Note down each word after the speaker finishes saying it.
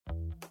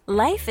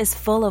Life is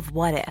full of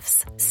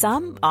what-ifs.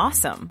 Some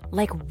awesome,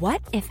 like what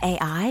if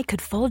AI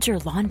could fold your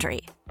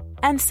laundry?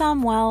 And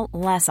some, well,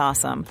 less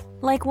awesome,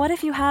 like what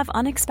if you have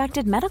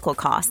unexpected medical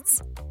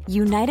costs?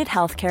 United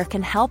Healthcare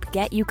can help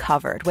get you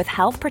covered with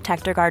Health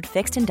Protector Guard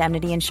fixed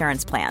indemnity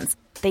insurance plans.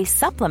 They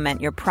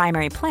supplement your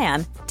primary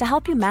plan to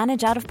help you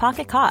manage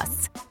out-of-pocket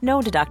costs.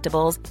 No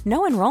deductibles,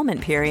 no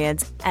enrollment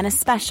periods, and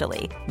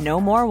especially no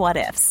more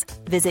what-ifs.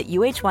 Visit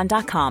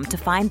uh1.com to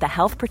find the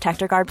Health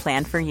Protector Guard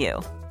plan for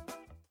you.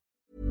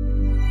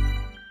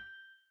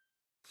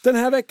 Den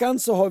här veckan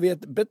så har vi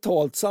ett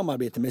betalt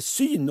samarbete med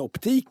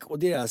Synoptik och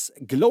deras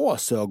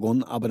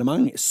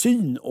glasögonabonnemang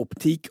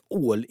Synoptik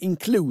All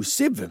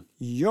Inclusive.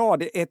 Ja,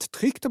 det är ett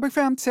tryggt och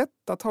bekvämt sätt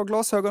att ha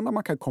glasögon där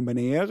man kan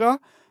kombinera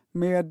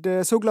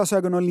med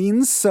solglasögon och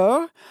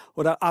linser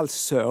och där all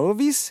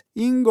service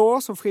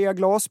ingår som fria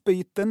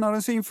glasbyten när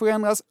den syn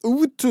förändras,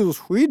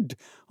 otursskydd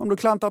om du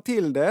klantar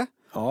till det.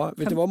 Ja,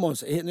 vet du vad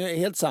Måns? Nu är det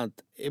helt sant.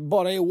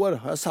 Bara i år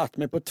har jag satt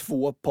mig på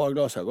 2 par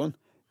glasögon.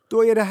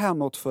 Då är det här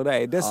något för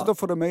dig. Dessutom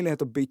får du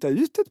möjlighet att byta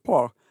ut ett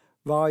par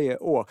varje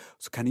år.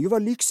 Så kan det ju vara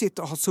lyxigt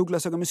att ha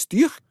solglasögon med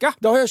styrka.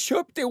 Det har jag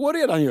köpt i år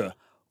redan ju.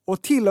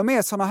 Och till och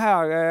med såna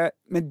här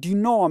med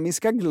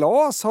dynamiska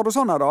glas. Har du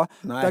såna då?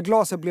 Nej. Där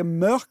glaset blir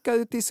mörka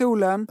ute i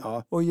solen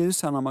och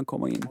ljusa när man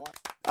kommer in.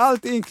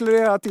 Allt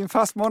inkluderat i en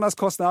fast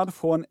månadskostnad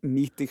från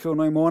 90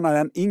 kronor i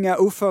månaden. Inga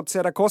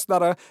oförutsedda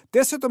kostnader.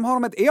 Dessutom har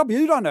de ett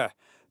erbjudande.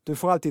 Du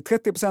får alltid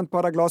 30% på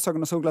alla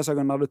glasögon och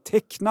solglasögon när du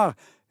tecknar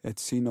ett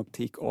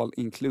Synoptik All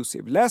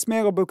Inclusive. Läs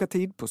mer och boka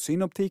tid på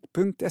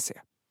synoptik.se.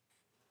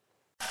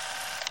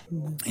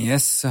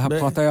 Yes, så här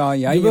pratar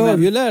jag. Du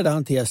behöver ju lära dig att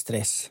hantera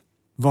stress.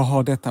 Vad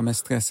har detta med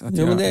stress att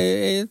Jo, göra?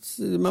 men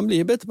man blir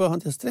ju bättre på att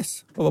hantera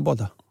stress av att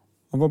bada.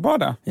 Av att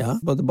bada? Ja,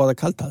 bada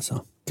kallt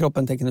alltså.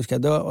 Kroppen tänker nu ska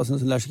jag dö och sen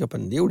så lär sig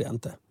kroppen, det gjorde jag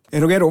inte.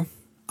 Är du redo?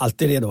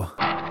 Alltid redo.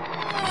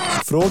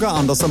 Fråga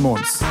Anders och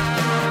Måns.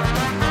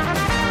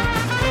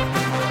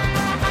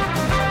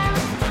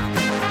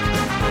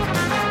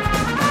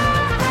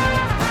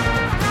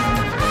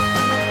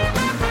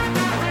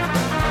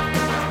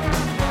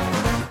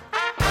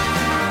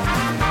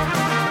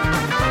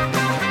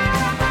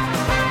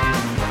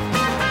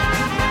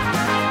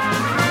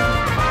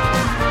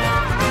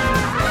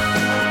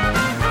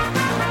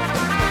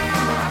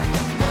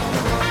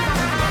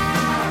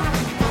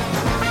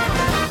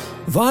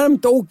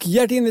 Varmt och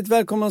hjärtinligt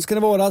välkomna ska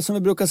det vara som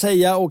vi brukar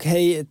säga och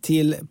hej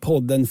till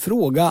podden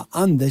Fråga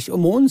Anders och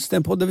Måns.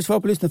 Den podden vi svarar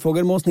på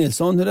lyssnarfrågor. Måns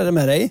Nilsson, hur är det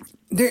med dig?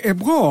 Det är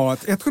bra.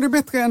 Jag tror det är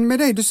bättre än med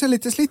dig. Du ser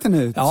lite sliten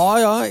ut.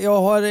 Ja,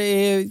 jag har,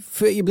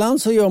 för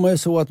ibland så gör man ju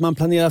så att man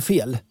planerar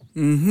fel.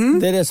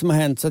 Det är det som har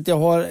hänt. Så att jag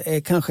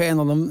har kanske en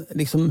av de,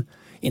 liksom,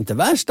 inte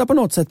värsta på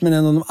något sätt, men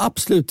en av de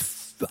absolut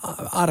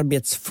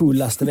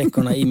arbetsfullaste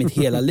veckorna i mitt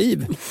hela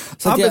liv.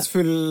 Så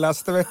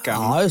arbetsfullaste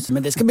veckan? Ja, just det,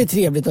 men det ska bli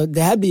trevligt och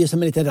det här blir ju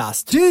som en liten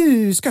rast.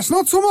 Du ska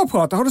snart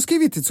sommarprata. Har du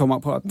skrivit ditt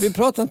sommarprat? Vi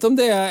pratar inte om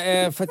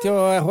det för att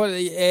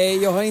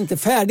jag har inte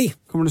färdig.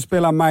 Kommer du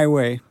spela My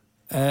Way?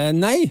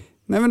 Nej.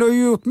 Nej, men du har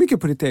ju gjort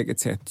mycket på ditt eget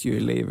sätt ju i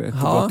livet och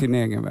gått din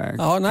egen väg.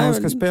 Ja, nej, man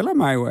ska spela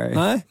My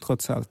Way,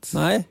 trots allt.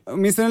 Nej.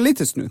 Åtminstone en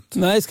liten snutt.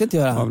 Nej, ska inte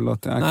göra. Av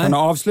låten. Jag kan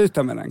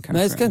avsluta med den kanske.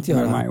 Nej, ska inte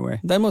göra. My Way.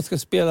 Däremot ska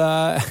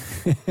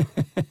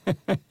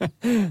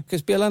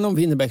spela någon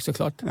Winnerbäck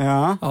såklart.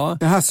 Ja.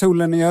 Det här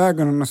solen i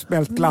ögonen och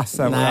spält glass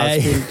över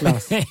all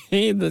spillglass.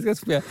 Nej, det ska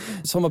spela.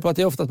 Sommarprat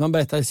är ofta att man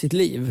berättar sitt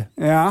liv.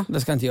 Ja.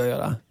 Det ska inte jag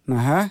göra.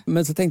 Nähä.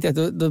 Men så tänkte jag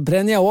att då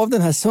bränner jag av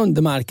den här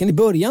Söndermarken i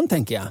början,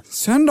 tänker jag.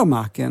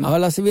 Söndermarken? Ja,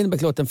 Lasse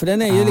Winnerbäck-låten. För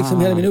den är ju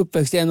liksom hela min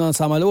uppväxt i en och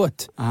samma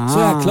låt. Så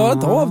jag har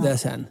klarat av det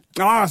sen.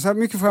 Ja, så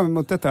mycket fram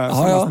emot detta.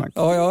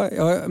 Ja.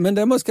 Men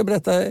det måste jag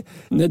berätta.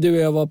 När du och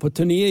jag var på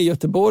turné i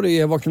Göteborg och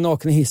jag vaknade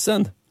naken i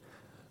hissen.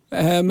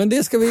 Men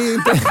det ska vi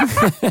inte...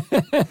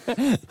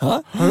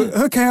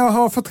 Hur kan jag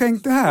ha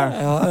förträngt det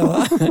här?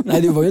 Ja.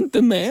 Nej, du var ju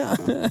inte med.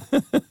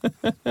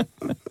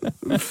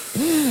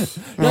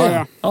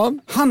 Ja.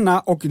 Hanna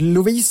och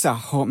Lovisa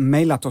har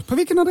mejlat oss. På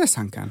vilken adress,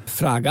 Hankan?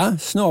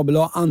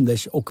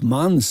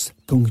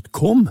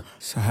 fraga@andersochmans.com.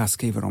 Så här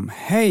skriver de.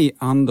 Hej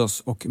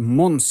Anders och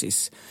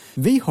Monsis.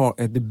 Vi har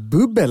ett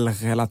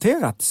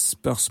bubbelrelaterat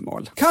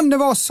spörsmål. Kan det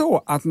vara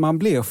så att man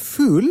blir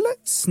full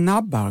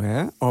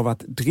snabbare av att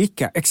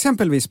dricka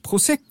exempelvis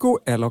prosecco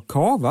eller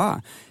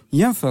cava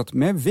jämfört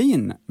med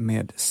vin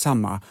med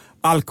samma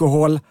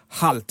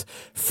alkoholhalt?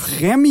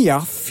 Främjar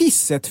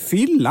fisset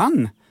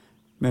fyllan?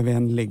 Med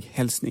vänlig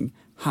hälsning,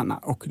 Hanna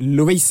och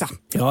Lovisa.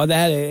 Ja, det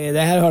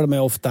här hör man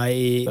ofta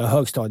i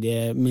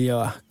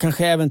högstadiemiljö.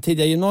 Kanske även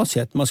tidigare i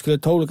gymnasiet. Man skulle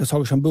ta olika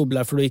saker som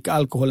bubblar för då gick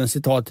alkoholen,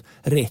 citat,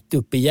 rätt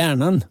upp i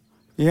hjärnan.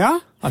 Ja.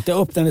 Att det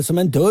öppnade som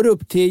en dörr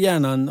upp till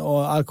hjärnan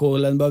och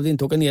alkoholen behövde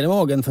inte åka ner i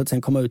magen för att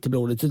sen komma ut i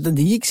blodet. Utan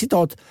det gick,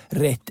 citat,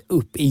 rätt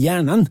upp i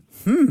hjärnan.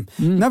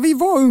 När vi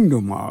var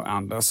ungdomar,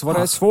 Anders, var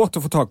det svårt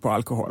att få tag på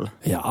alkohol.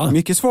 Ja.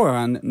 Mycket svårare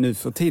än nu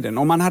för tiden.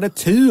 Om man hade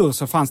tur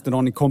så fanns det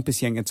någon i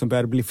kompisgänget som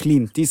började bli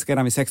flintis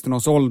redan vid 16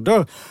 års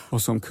ålder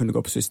och som kunde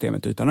gå på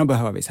systemet utan att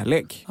behöva visa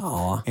lägg.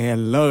 Ja.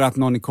 Eller att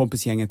någon i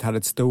kompisgänget hade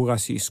ett stora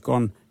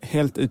syskon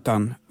helt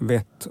utan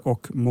vett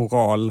och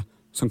moral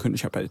som kunde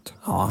köpa ut.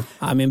 Ja,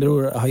 min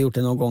bror har gjort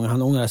det någon gång.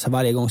 Han ångrar sig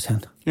varje gång sen.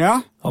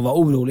 Ja. Han var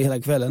orolig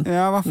hela kvällen.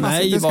 Ja, vad fan,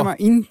 det ska man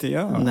inte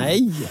göra.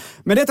 Nej.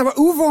 Men detta var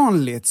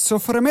ovanligt, så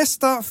för det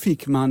mesta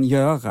fick man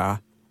göra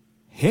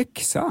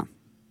häxa.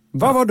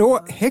 Vad var då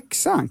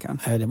häxan?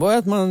 Det var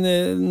att man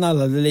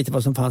nallade lite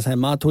vad som fanns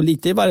hemma. Tog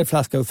lite i varje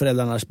flaska ur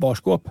föräldrarnas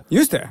barskåp.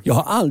 Just det. Jag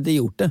har aldrig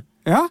gjort det.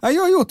 Ja,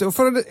 jag har gjort det. Och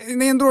för att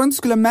det ändå inte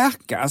skulle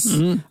märkas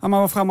att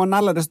man var fram och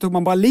nallade, så tog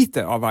man bara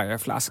lite av varje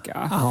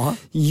flaska. Aha.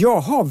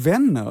 Jag har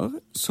vänner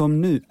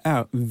som nu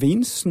är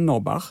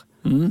vinsnobbar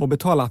och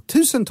betalar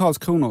tusentals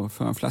kronor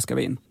för en flaska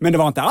vin. Men det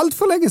var inte allt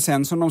för länge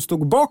sedan som de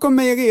stod bakom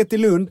mejeriet i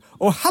Lund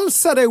och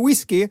halsade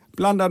whisky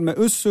blandad med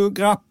Ussu,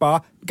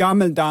 Grappa,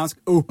 Gammeldansk,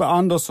 Ope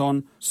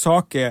Andersson,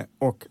 Sake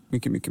och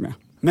mycket, mycket mer.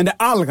 Men det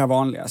allra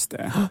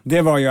vanligaste,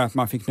 det var ju att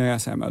man fick nöja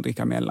sig med att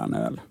dricka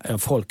mellanöl. Ja,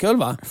 folköl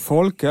va?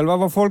 Folköl, vad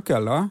var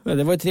folköl då? Ja,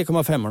 det var ju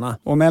 3,5-orna.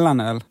 Och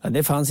mellanöl? Ja,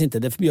 det fanns inte,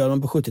 det förbjöd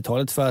man på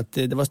 70-talet för att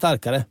det var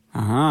starkare.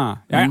 Aha,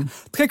 ja.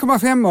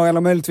 3,5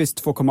 eller möjligtvis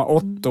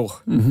 2,8.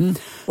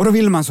 Och då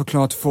ville man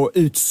såklart få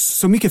ut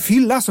så mycket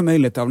fylla som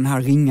möjligt av den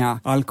här ringa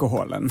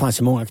alkoholen. Det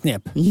fanns ju många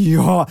knep.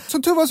 Ja,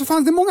 som tur var så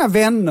fanns det många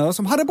vänner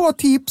som hade bra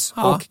tips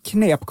och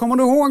knep. Kommer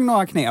du ihåg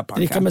några knep?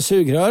 Dricka med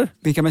sugrör.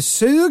 Dricka med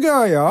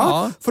sugrör,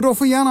 ja. För då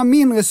får gärna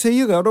mindre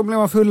syre och då blir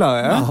man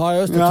fullare. Jaha,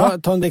 just det. Ja.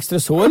 Ta en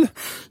Dextrosol.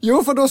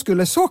 Jo, för då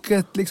skulle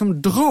sockret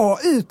liksom dra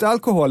ut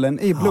alkoholen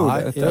i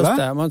blodet, just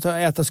eller? Det. Man tar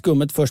äta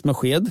skummet först med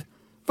sked.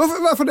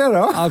 Varför det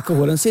då?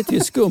 Alkoholen sitter ju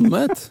i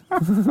skummet.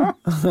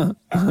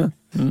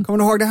 Kommer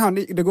du ihåg det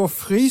här? Det går att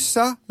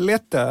frysa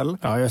lättöl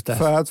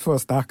för att få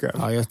starköl.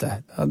 Ja, just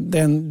det.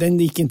 Den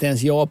gick inte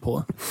ens jag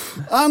på.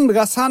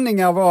 Andra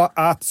sanningar var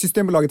att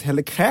Systembolaget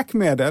hällde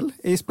kräkmedel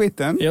i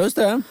spriten. Just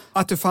det.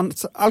 Att det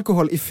fanns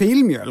alkohol i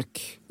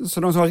filmjölk.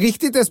 Så de som var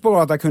riktigt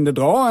desperata kunde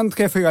dra en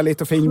 3-4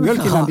 liter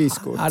filmjölk innan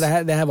diskot.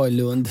 Ja, det här var i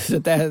Lund. Så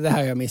det här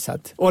har jag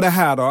missat. Och det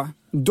här då?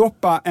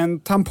 Doppa en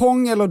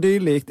tampong eller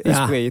dylikt i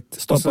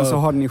sprit och sen så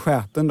har den i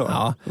stjärten då.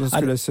 Ja. Och så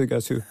skulle det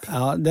sugas upp.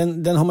 Ja,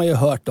 den har man ju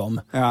hört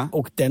om. Ja.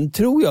 Och den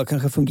tror jag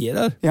kanske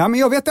fungerar. Ja, men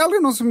jag vet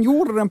aldrig någon som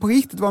gjorde den på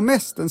riktigt. Det var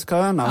mest en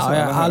skröna. Ja,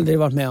 jag har aldrig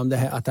varit med om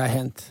att det har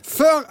hänt.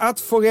 För att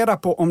få reda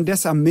på om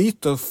dessa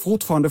myter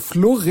fortfarande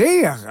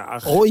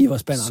florerar. Oj, vad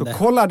spännande. Så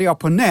kollade jag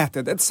på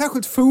nätet. Ett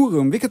särskilt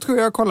forum. Vilket tror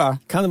jag kolla?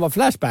 Kan det vara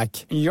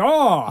Flashback?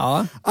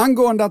 Ja!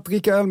 Angående att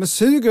dricka öl med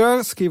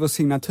sugrör skriver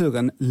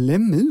signaturen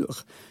Lemur.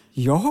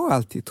 Jag har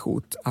alltid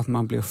trott att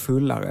man blir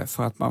fullare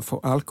för att man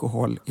får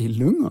alkohol i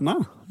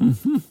lungorna.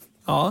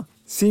 Ja.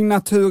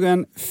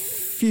 Signaturen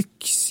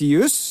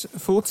Fyxius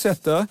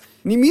fortsätter.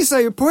 Ni missar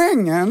ju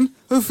poängen.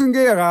 Hur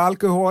fungerar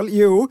alkohol?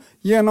 Jo,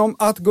 genom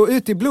att gå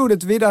ut i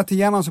blodet vidare till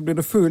hjärnan så blir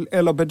du full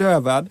eller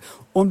bedövad.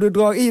 Om du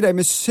drar i dig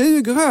med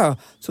sugrör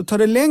så tar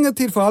det längre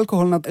tid för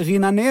alkoholen att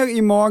rinna ner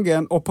i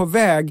magen och på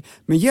väg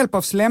med hjälp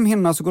av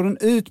slemhinnorna så går den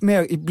ut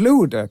mer i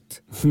blodet.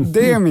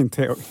 Det är min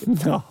teori.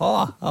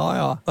 Jaha,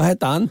 ja. Vad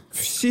heter han?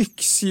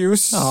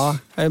 Fyxius. Ja,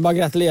 jag vill bara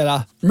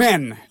gratulera.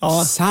 Men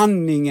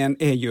sanningen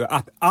är ju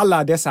att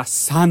alla dessa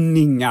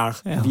sanningar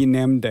vi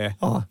nämnde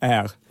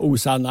är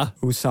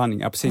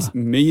osanningar, precis,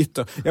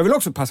 myter. Jag vill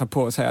också passa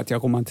på att säga att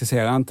jag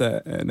romantiserar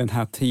inte den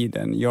här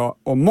tiden. Jag,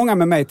 och många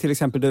med mig, till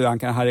exempel du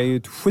Anka, hade ju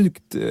ett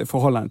sjukt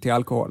förhållande till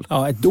alkohol.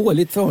 Ja, ett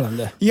dåligt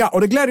förhållande. Ja,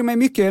 och det gläder mig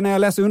mycket när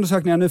jag läser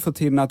undersökningar nu för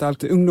tiden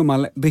att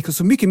ungdomar dricker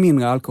så mycket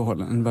mindre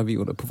alkohol än vad vi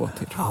gjorde på vår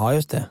tid. Ja,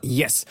 just det.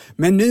 Yes,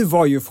 men nu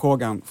var ju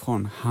frågan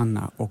från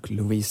Hanna och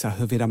Lovisa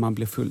huruvida man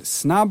blir full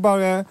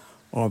snabbare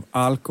av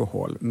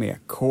alkohol med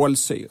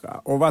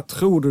kolsyra. Och vad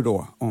tror du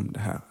då om det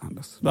här,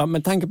 Anders? Ja,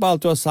 med tanke på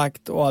allt du har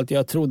sagt och allt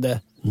jag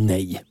trodde,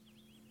 nej.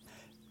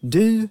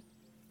 Du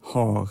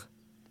har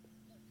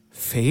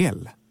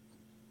fel.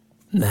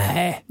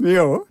 Nej.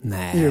 Jo.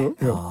 Nej.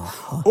 Jo.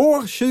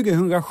 År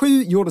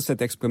 2007 gjordes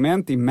ett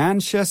experiment i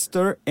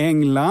Manchester,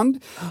 England.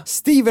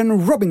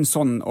 Stephen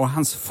Robinson och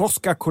hans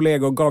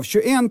forskarkollegor gav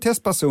 21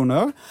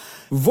 testpersoner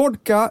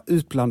vodka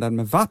utblandad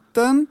med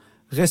vatten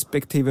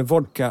respektive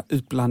vodka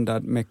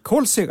utblandad med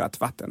kolsyrat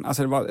vatten.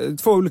 Alltså det var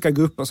 2 olika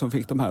grupper som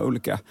fick de här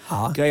olika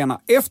grejerna.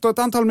 Efter ett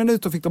antal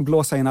minuter fick de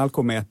blåsa in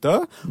alkometer.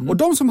 Och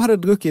de som hade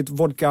druckit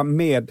vodka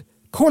med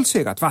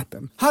kolsyrat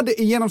vatten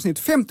hade i genomsnitt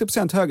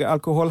 50% högre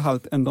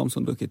alkoholhalt än de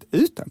som druckit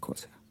utan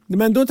kolsyra.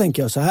 Men då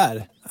tänker jag så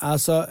här.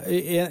 Alltså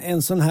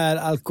en sån här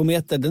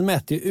alkometer, den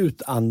mäter ju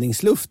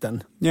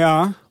utandningsluften.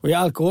 Ja. Och i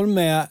alkohol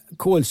med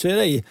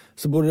kolsyra i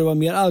så borde det vara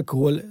mer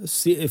alkohol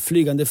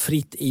flygande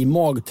fritt i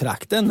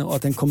magtrakten och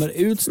att den kommer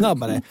ut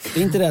snabbare. Det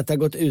är inte det att det har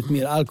gått ut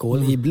mer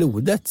alkohol i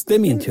blodet. Det är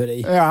min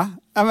teori. Ja,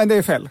 men det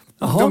är fel.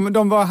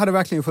 De hade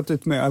verkligen fått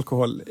ut mer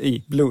alkohol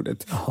i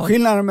blodet. Aha.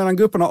 Skillnaden mellan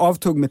grupperna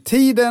avtog med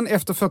tiden.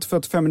 Efter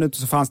 40-45 minuter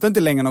så fanns det inte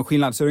längre någon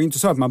skillnad. Så det är inte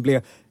så att man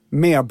blir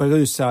mer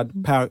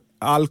berusad per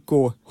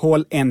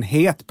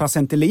alkoholenhet per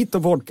centiliter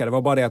vodka. Det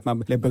var bara det att man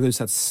blev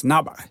berusad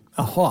snabbare.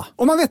 Aha.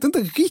 Och man vet inte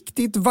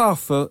riktigt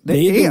varför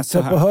det är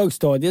så här. På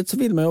högstadiet så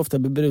vill man ju ofta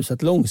bli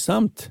berusat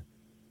långsamt.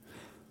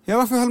 Ja,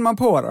 varför höll man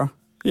på då?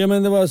 Ja,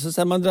 men det var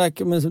så här, man drack,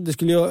 men det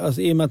skulle ju,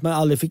 alltså, i och med att man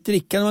aldrig fick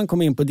dricka när man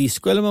kom in på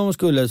disco eller vad man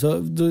skulle, så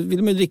då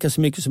ville man dricka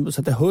så mycket så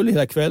att det höll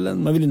hela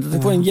kvällen. Man ville inte att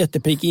det får en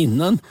jättepik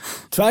innan.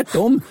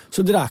 Tvärtom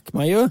så drack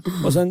man ju.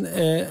 Och sen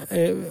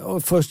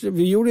och först,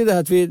 vi gjorde det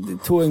här att vi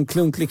tog en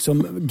klunk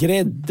liksom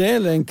grädde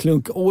eller en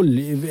klunk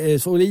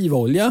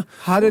olivolja.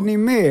 Hade ni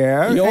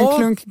med en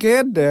klunk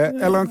grädde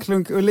eller en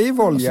klunk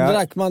olivolja? Och så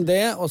drack man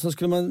det och så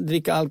skulle man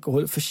dricka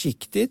alkohol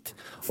försiktigt.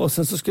 Och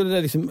sen så skulle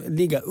det liksom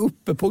ligga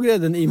uppe på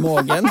grädden i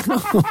magen.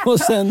 Och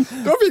sen,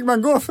 då fick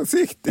man gå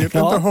försiktigt, inte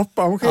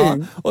hoppa omkring.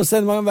 Ja. Och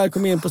sen när man väl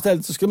kom in på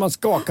stället så skulle man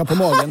skaka på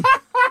magen.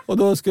 Och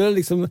då skulle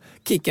liksom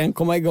kicken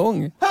komma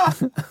igång.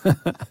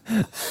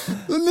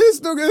 Så ni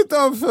stod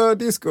utanför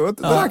diskot,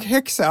 drack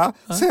häxa.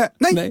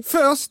 Nej,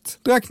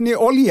 först drack ni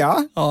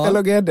olja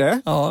eller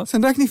grädde. Ja.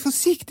 Sen drack ni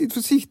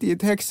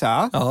försiktigt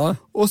häxa. Ja.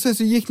 Och sen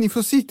så gick ni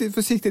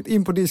försiktigt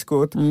in på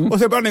diskot. Och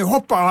så började ni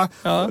hoppa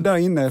där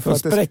inne. För att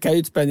spräcka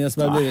utspänningen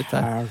som har blivit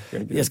här.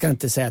 Jag ska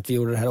inte säga att vi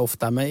gjorde det här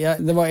ofta,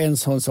 men det var en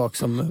sån sak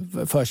som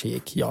för sig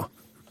gick,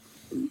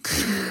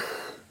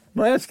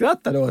 Vad jag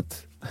skrattade åt?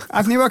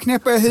 Att ni var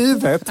knäppa i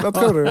huvudet, vad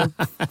tror du?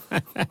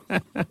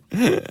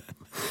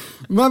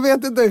 Man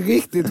vet inte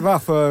riktigt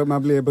varför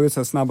man blir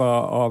berusad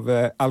snabbare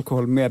av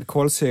alkohol med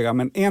kolsyra,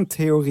 men en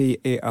teori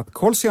är att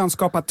kolsyran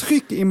skapar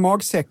tryck i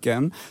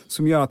magsäcken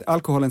som gör att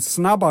alkoholen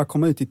snabbare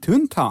kommer ut i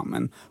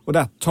tunntarmen och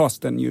där tas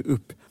den ju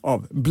upp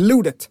av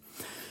blodet.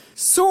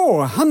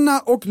 Så, Hanna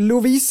och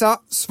Lovisa,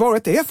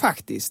 svaret är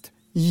faktiskt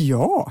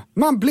ja.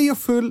 Man blir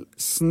full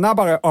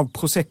snabbare av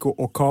prosecco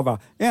och cava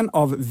än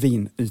av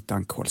vin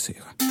utan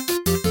kolsyra.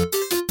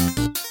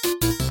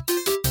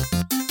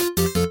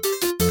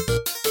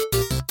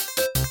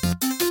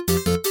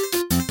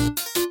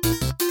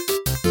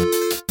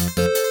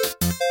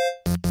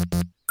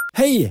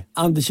 Hej,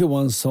 Anders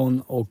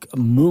Johansson och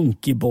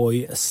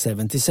Monkeyboy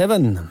 77.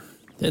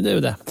 Det är du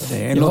det.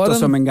 Det låter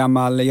som en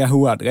gammal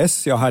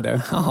Yahoo-adress jag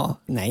hade. Jaha.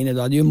 Nej,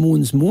 du hade ju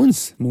Måns.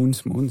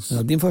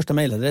 Ja, din första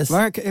mejladress.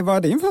 Vad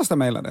är din första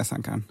mejladress,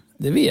 Ankan?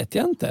 Det vet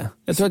jag inte.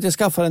 Jag tror att jag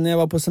skaffade den när jag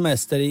var på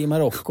semester i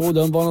Marocko.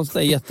 De var något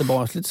där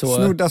jättebarnsligt så.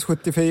 Snuddas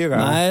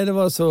 74. Nej, det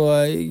var så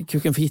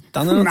kuken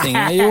fittan eller någonting.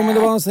 Jo, men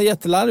det var något så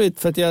jättelarvigt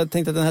för att jag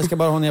tänkte att den här ska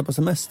bara ha när jag är på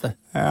semester.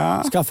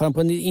 Ja. Skaffade den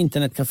på en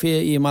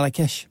internetcafé i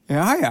Marrakesh.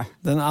 Ja.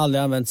 Den har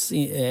aldrig använts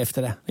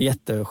efter det.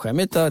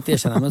 Jätteskämmigt att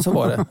erkänna, men så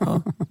var det.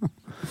 Ja.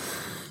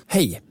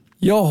 Hej,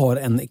 jag har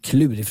en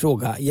klurig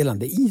fråga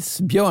gällande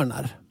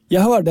isbjörnar.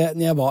 Jag hörde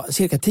när jag var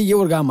cirka 10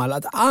 år gammal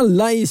att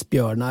alla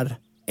isbjörnar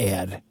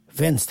är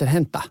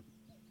vänsterhänta.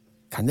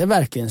 Kan det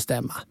verkligen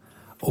stämma?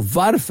 Och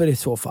varför i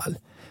så fall?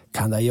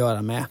 Kan det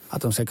göra med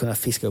att de ska kunna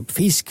fiska upp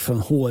fisk från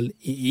hål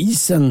i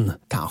isen,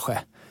 kanske?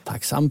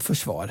 Tacksam för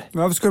svar.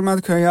 Varför skulle man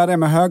inte kunna göra det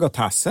med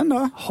högertassen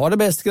då? Ha det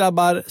bäst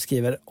grabbar,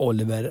 skriver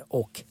Oliver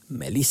och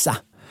Melissa.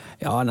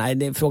 Ja,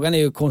 nej, frågan är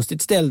ju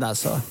konstigt ställd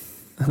alltså.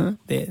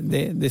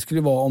 Det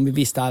skulle vara om vi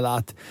visste alla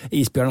att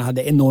isbjörnar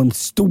hade enormt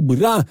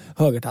stora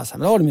högertassar.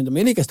 Men de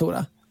är lika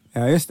stora.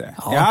 Ja, just det.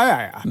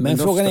 Ja. Men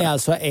frågan är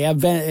alltså,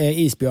 är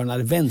isbjörnar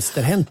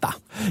vänsterhänta?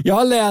 Jag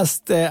har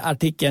läst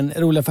artikeln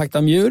Roliga fakta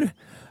om djur,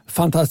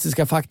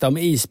 fantastiska fakta om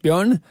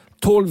isbjörn,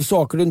 12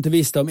 saker du inte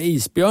visste om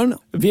isbjörn,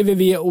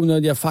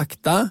 www.onödiga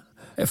fakta,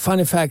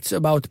 funny facts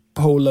about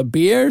polar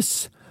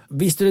bears.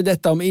 Visste du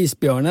detta om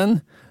isbjörnen?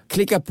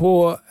 Klicka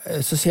på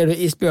så ser du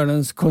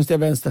isbjörnens konstiga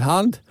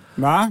vänsterhand.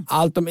 Va?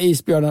 Allt om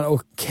isbjörnar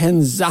och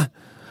Kenza.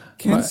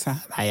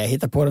 Nej, jag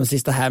hittar på de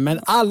sista här. Men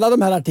alla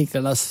de här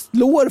artiklarna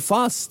slår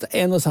fast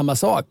en och samma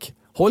sak.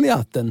 Håll i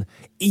hatten.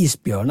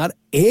 Isbjörnar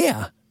är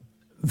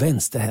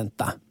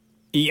vänsterhänta.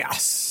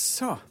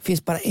 Jaså.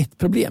 Finns bara ett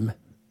problem.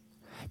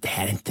 Det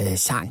här är inte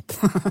sant.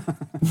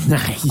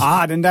 Nej.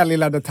 Den där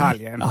lilla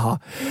detaljen. Aha.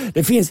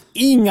 Det finns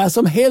inga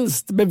som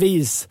helst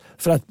bevis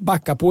för att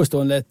backa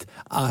påståendet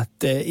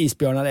att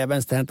isbjörnar är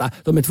vänsterhänta.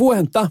 De är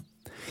tvåhänta.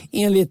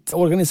 Enligt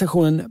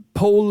organisationen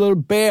Polar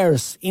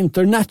Bears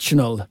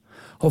International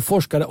har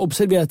forskare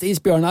observerat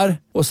isbjörnar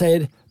och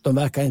säger de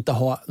verkar inte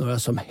ha några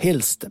som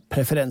helst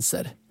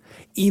preferenser.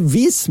 I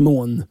viss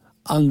mån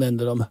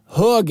använder de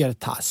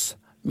högertass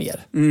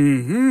mer.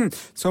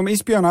 Så om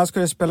isbjörnar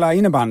skulle spela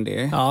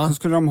innebandy så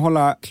skulle de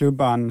hålla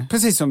klubban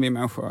precis som vi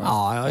människor.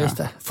 Ja, just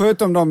det.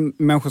 Förutom de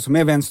människor som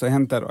är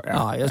vänsterhänta då.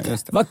 Ja, just det.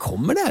 Vad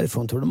kommer det här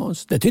ifrån, tror du,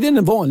 Måns? Det är tydligen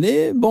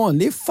en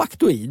vanlig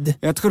faktoid.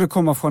 Jag tror det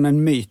kommer från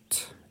en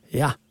myt.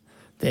 Ja,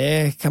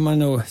 det kan man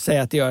nog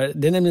säga att det gör.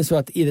 Det är nämligen så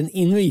att i den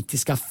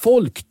inuitiska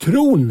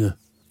folktron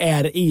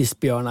är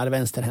isbjörnar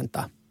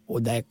vänsterhänta.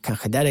 Och det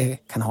kanske där det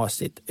kan ha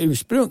sitt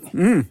ursprung.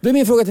 Då är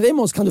min fråga till dig,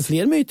 Måns, kan du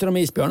fler myter om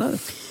isbjörnar?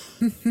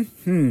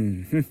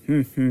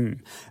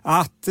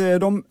 Att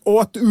de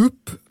åt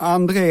upp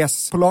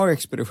Andrés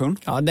polarexpedition.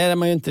 Ja, där är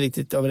man ju inte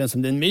riktigt överens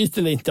om det är en myt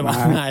eller inte.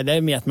 Nej, det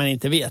är mer att man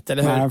inte vet,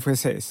 eller hur? Nej,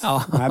 precis.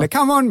 Ja. Nej, det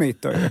kan vara en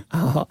myt då.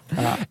 Ja.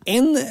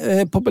 En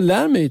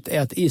populär myt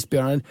är att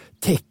isbjörnar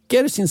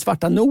täcker sin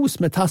svarta nos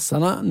med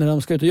tassarna när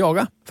de ska ut och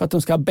jaga. För att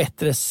de ska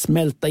bättre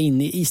smälta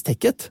in i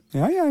istäcket.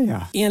 Ja.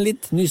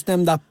 Enligt nyss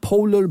nämnda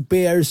Polar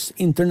Bears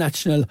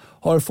International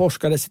har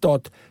forskare,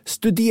 citat,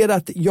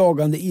 studerat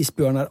jagande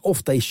isbjörnar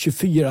ofta i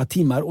 24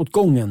 timmar åt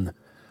gången.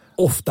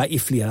 Ofta i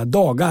flera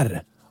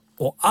dagar.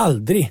 Och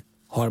aldrig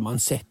har man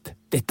sett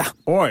detta.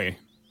 Oj.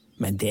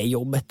 Men det är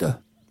jobbet då.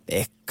 Det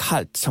är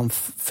kallt som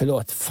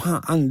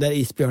fan där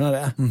isbjörnar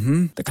är.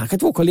 Det är kanske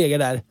 2 kollegor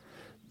där.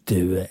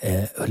 Du,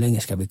 hur länge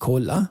ska vi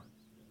kolla?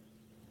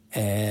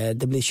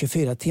 Det blir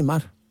 24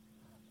 timmar.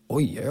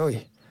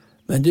 Oj.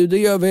 Men du, då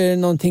gör vi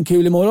någonting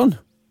kul imorgon.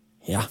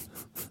 Ja,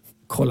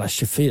 kolla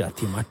 24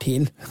 timmar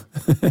till.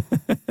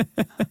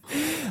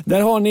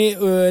 Där har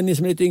ni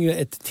som är lite yngre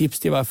ett tips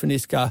till varför ni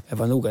ska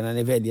vara noga när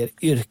ni väljer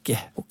yrke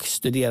och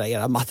studera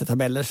era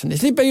mattetabeller så ni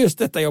slipper just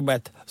detta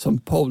jobbet som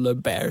Polar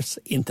Bears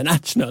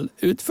International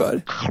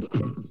utför.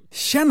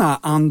 Tjena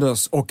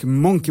Anders och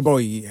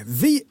Monkeyboy.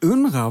 Vi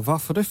undrar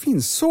varför det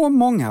finns så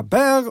många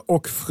bär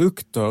och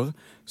frukter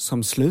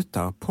som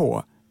slutar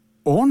på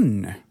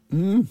on.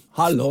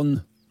 Hallon,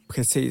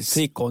 Precis.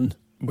 fikon.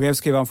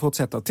 Brevskrivaren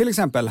fortsätter. Till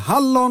exempel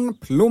hallon,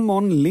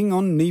 plommon,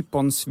 lingon,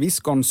 nypon,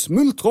 sviskon,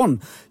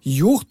 smultron,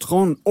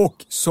 hjortron och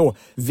så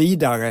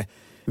vidare.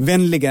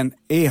 Vänligen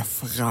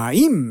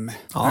Efraim.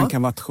 Ja. Han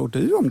kan, vad tror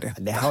du om det?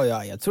 Det har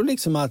jag. Jag tror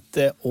liksom att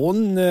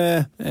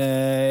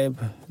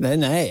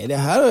nej, det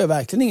här har jag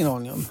verkligen ingen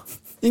aning om.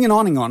 Ingen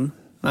aning om.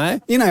 Nej.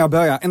 Innan jag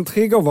börjar, en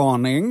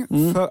triggervarning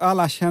för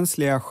alla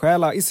känsliga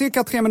själar. I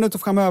cirka 3 minuter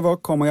framöver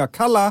kommer jag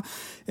kalla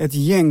ett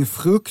gäng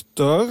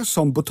frukter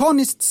som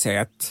botaniskt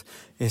sett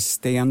är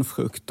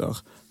stenfrukter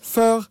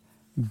för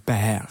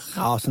bär.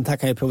 Ja, sånt här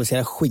kan ju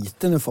provocera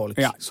skiten ur folk.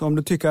 Ja, så om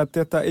du tycker att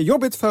detta är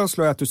jobbigt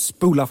föreslår jag att du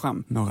spolar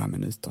fram några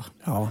minuter.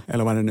 Ja.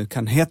 Eller vad det nu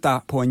kan heta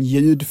på en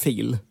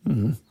ljudfil.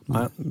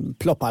 Man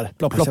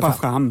ploppar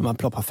fram. Man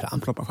ploppar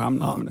fram.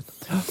 Några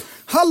minuter.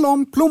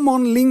 Hallon,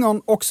 plommon,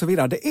 lingon och så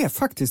vidare. Det är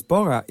faktiskt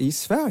bara i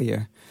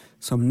Sverige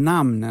som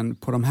namnen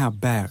på de här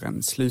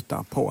bären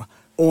slutar på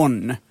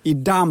on. I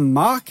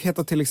Danmark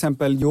heter till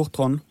exempel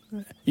hjortron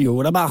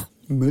Jordabär.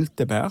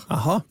 multebär.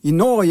 Aha. I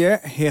Norge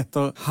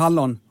heter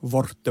hallon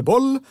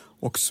vorteboll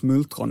och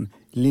smultron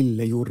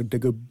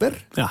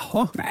lillejordegubber.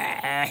 Jaha.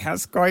 Nej, jag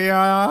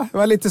skojar. Det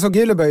var lite så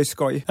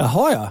Gilleböjskoj.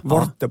 Jaha, ja.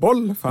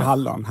 Vorteboll för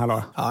hallon,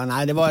 hallå. Ja,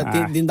 nej, det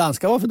var, din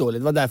danska var för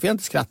dålig. Det var därför jag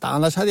inte skrattade.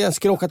 Annars hade jag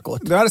skråkat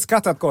gott. Du hade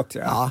skrattat gott,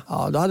 ja.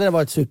 Ja, då hade det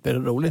varit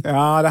superroligt.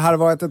 Ja, det hade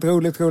varit ett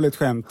roligt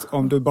skämt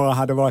om du bara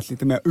hade varit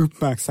lite mer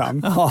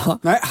uppmärksam. Ja.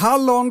 Nej,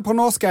 hallon på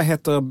norska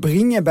heter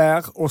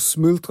bringebär och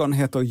smultron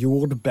heter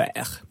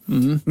jordbär.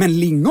 Men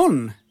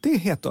lingon, det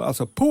heter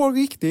alltså på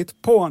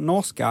riktigt, på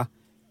norska,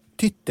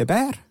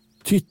 tyttebär.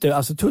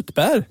 Alltså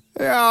tuttbär.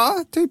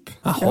 Ja, typ.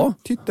 Jaha. Ja,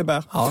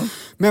 tyttebär. Ja.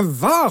 Men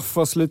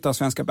varför slutar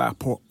svenska bär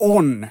på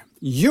on?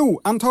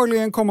 Jo,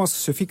 antagligen kommer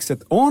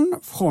suffixet on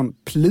från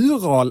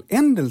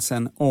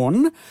pluraländelsen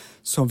on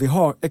som vi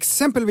har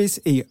exempelvis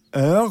i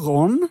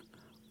öron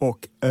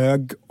och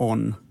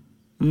ögon.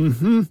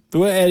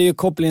 Då är det ju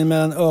kopplingen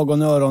mellan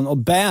ögon, öron och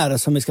bär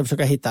som vi ska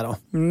försöka hitta då.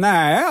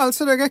 Nej,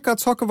 alltså det räcker att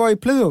saker var i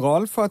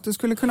plural för att du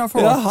skulle kunna få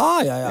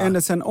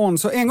ändelsen on.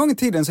 Så en gång i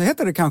tiden så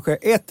hette det kanske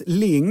ett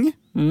ling,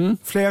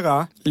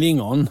 flera.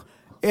 Lingon.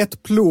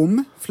 Ett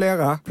plom,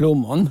 flera.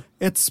 Plommon.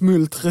 Ett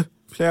smultr,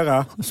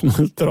 flera.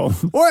 Smultron.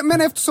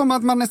 Men eftersom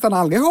att man nästan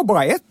aldrig har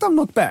bara ett av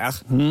något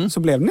bär så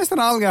blev det nästan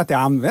aldrig att det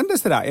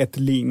användes det där, ett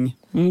ling.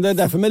 Det är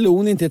därför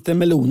melon inte heter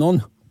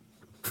melonon.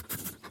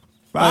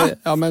 Va?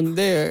 Ja, men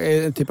det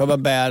är en typ av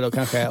bär då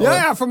kanske.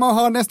 Ja, för man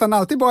har nästan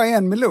alltid bara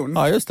en melon.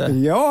 Ja, just det.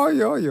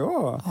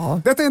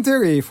 Ja. Detta är en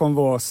teori från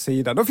vår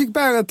sida. Då fick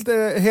bäret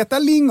heta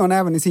lingon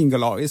även i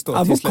singularis.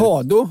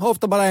 Avokado har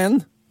ofta bara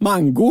en.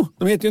 Mango.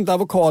 De heter ju inte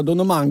avokadon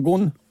och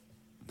mangon.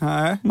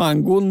 Nej.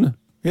 Mangon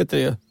heter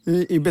det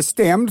ju. I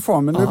bestämd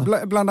form. Men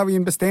nu blandar vi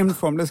in bestämd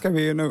form. Det ska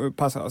vi ju nu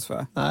passa oss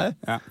för. Nej.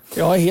 Ja.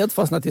 Jag har helt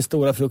fastnat i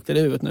stora frukter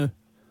i huvudet nu.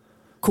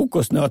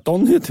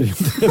 Kokosnöton heter det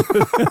inte.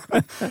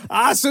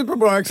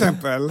 Superbra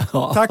exempel.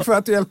 Ja. Tack för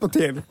att du hjälper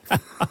till.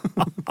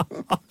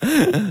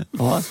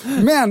 Ja.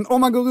 Men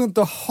om man går runt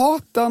och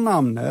hatar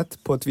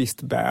namnet på ett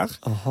visst bär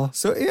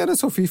så är det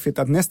så fiffigt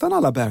att nästan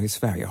alla bär i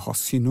Sverige har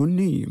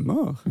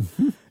synonymer.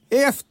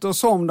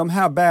 Eftersom de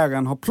här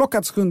bären har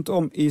plockats runt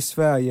om i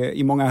Sverige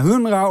i många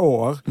 100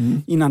 år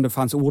innan det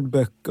fanns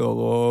ordböcker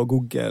och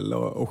Google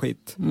och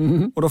skit.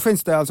 Och då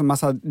finns det alltså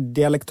massa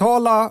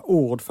dialektala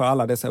ord för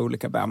alla dessa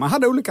olika bär. Man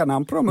hade olika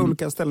namn på de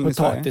olika ställen i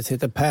Sverige. Potatis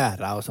heter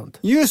pära och sånt.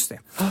 Just det.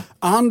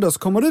 Anders,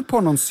 kommer du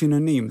på någon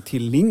synonym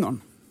till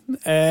lingon?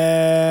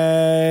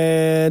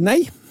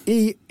 Nej.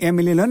 I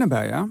Emil i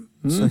Lönneberga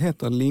så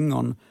heter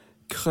lingon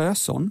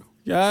kröson.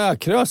 Ja,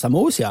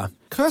 krösamos ja.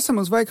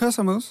 Krösamos, vad är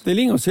krösamos? Det är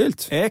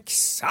lingonsylt.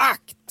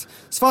 Exakt!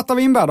 Svarta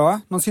vinbär då?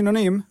 Någon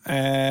synonym?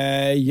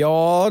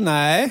 Ja,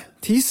 nej.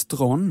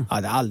 Tistron.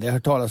 Ja, det har jag aldrig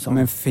hört talas om.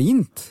 Men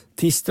fint.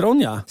 Tistron,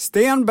 ja.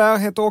 Stenbär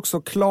heter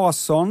också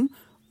klason.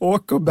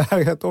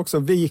 Åkerbär heter också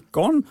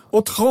vikon.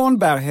 Och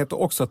tranbär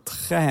heter också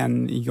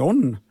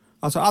tränjon.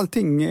 Alltså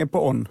allting är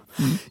på on.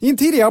 I en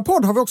tidigare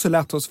podd har vi också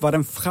lärt oss vad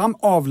den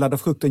framavlade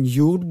frukten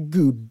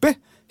jordgubbe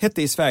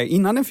hette i Sverige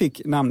innan den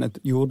fick namnet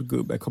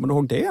jordgubbe. Kommer du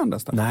ihåg det,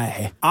 Anders?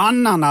 Nej.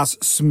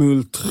 Ananas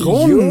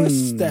smultron.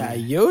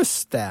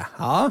 Just det.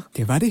 Ja.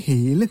 Det var det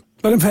hela.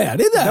 Var den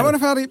färdig där? Där var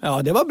den färdig.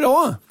 Ja, det var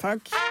bra.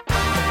 Tack.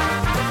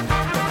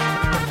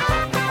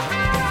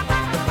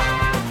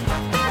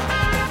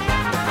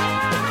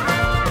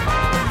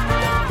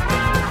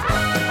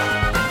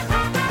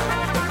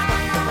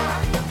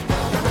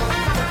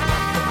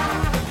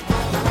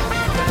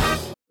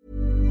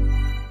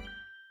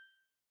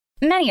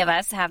 Many of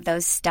us have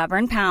those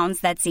stubborn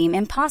pounds that seem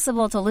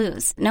impossible to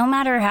lose, no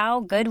matter how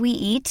good we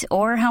eat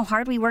or how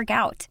hard we work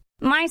out.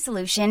 My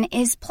solution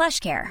is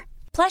PlushCare.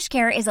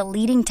 PlushCare is a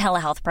leading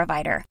telehealth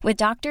provider with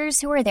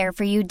doctors who are there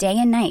for you day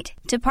and night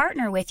to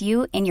partner with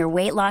you in your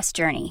weight loss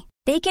journey.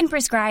 They can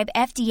prescribe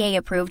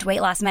FDA-approved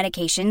weight loss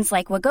medications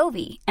like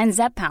Wegovy and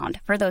Zepbound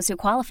for those who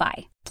qualify.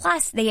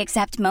 Plus, they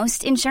accept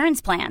most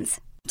insurance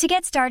plans. To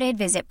get started,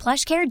 visit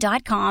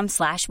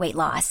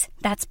plushcare.com/weightloss.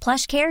 That's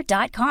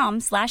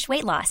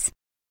plushcare.com/weightloss.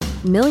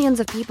 Millions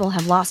of people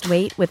have lost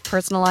weight with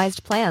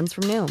personalized plans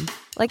from Noom.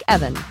 Like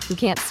Evan, who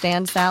can't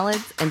stand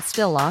salads and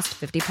still lost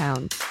 50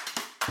 pounds.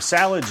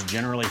 Salads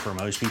generally for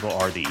most people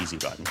are the easy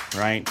button,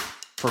 right?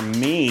 For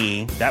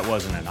me, that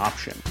wasn't an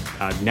option.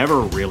 I never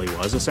really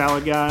was a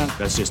salad guy.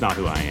 That's just not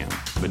who I am.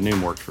 But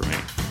Noom worked for me.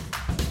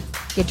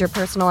 Get your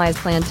personalized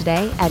plan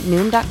today at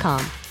Noom.com.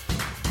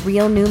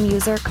 Real Noom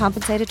user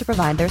compensated to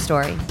provide their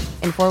story.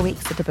 In 4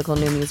 weeks, the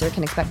typical Noom user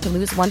can expect to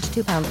lose 1 to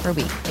 2 pounds per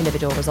week.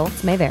 Individual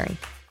results may vary.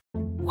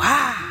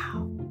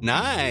 Wow.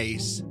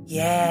 Nice.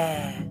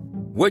 Yeah.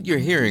 What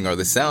you're hearing are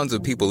the sounds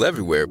of people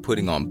everywhere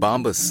putting on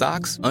Bombas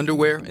socks,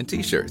 underwear, and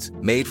T-shirts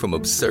made from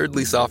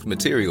absurdly soft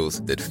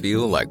materials that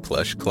feel like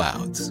plush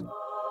clouds.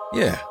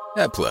 Yeah,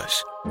 that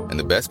plush. And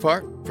the best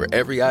part? For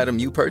every item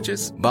you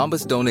purchase,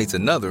 Bombas donates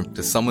another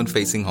to someone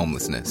facing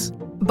homelessness.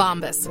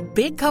 Bombas.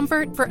 Big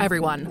comfort for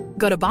everyone.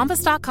 Go to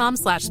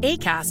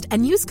bombas.com/ACAST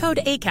and use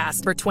code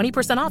ACAST for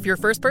 20% off your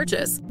first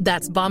purchase.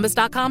 That's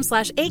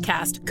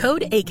bombas.com/ACAST.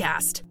 Code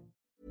ACAST.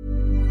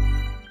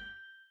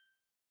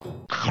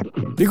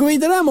 Vi går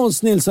vidare,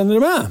 Måns Nilsson, är du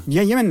med?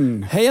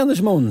 Jajamän. Hej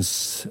Anders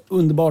Måns,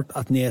 underbart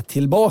att ni är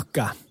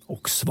tillbaka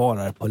och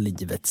svarar på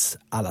livets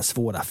alla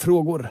svåra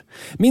frågor.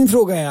 Min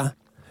fråga är,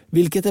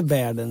 vilket är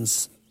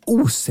världens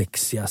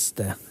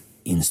osexigaste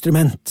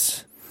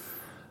instrument?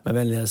 Med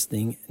vänlig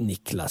hälsning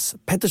Niklas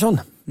Pettersson.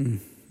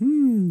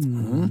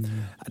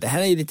 Det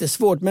här är ju lite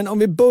svårt, men om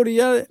vi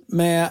börjar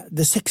med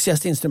det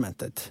sexigaste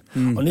instrumentet.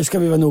 Och nu ska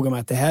vi vara noga med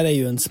att det här är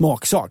ju en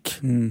smaksak.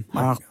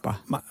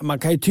 Man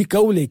kan ju tycka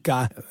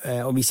olika,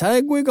 och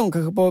vissa går igång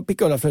kanske på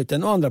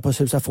piccolaflöjten och andra på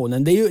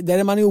sousafonen. Där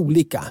är man ju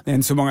olika. Det är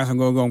inte så många som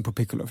går igång på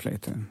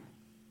piccolaflöjten.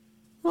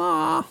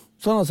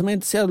 Sådana som är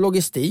intresserade av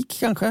logistik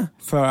kanske.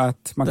 För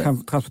att man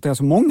kan transportera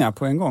så många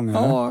på en gång,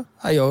 eller?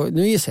 Ja,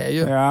 nu gissar jag ju.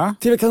 Ja.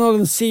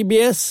 TV-kanalen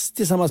CBS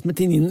tillsammans med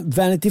tidningen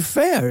Vanity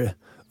Fair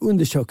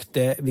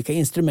undersökte vilka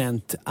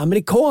instrument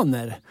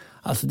amerikaner,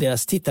 alltså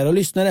deras tittare och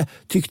lyssnare,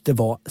 tyckte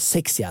var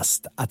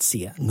sexigast att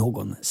se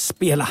någon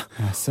spela.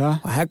 Alltså.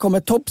 Och här kommer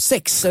topp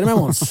 6, är du med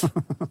oss?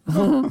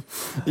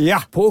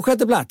 Ja. På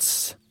 6:e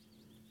plats,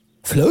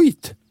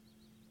 flöjt.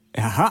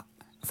 Jaha.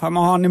 Får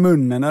man ha den i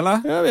munnen,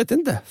 eller? Jag vet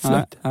inte.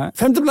 Flöjt. Nej.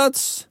 5:e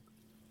plats,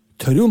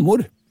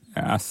 trummor.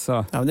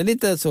 Alltså. Ja, det är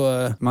lite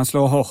så... Man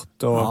slår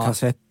hårt och kan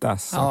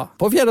svettas. Ja.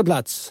 På 4:e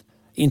plats,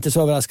 inte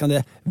så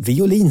överraskande,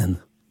 violinen.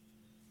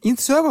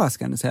 Inte så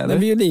överraskande, säger du?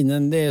 Men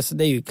violinen, det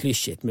är ju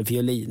klyschigt med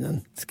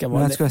violinen. Det ska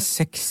vara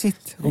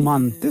sexigt,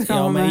 romantiskt.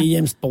 Ja, men i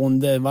James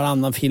Bond,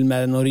 varannan film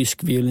är en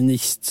rysk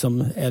violinist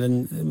som är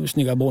den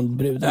snygga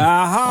Bondbruden.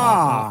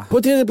 Aha! På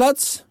 3:e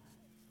plats,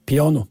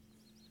 piano.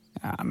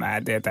 Ja,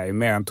 men det är ju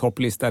mer en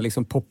topplista,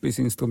 liksom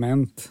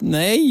poppisinstrument.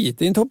 Nej,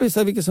 det är en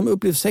topplista vilket som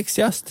upplevs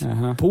sexigast.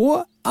 Aha.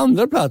 På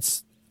 2:a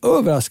plats,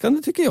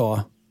 överraskande tycker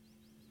jag,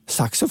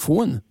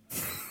 saxofon.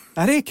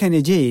 Ja, det är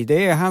Kenny G.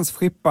 Det är hans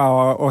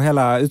frippa och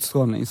hela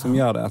utstrålning som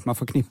gör det. Att man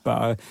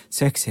förknippar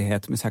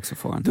sexighet med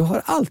saxofon. Du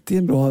har alltid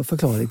en bra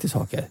förklaring till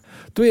saker.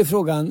 Då är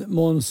frågan,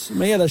 Måns,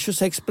 med hela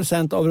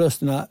 26% av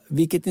rösterna,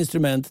 vilket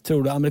instrument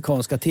tror du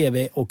amerikanska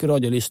tv- och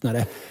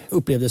radiolyssnare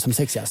upplevde som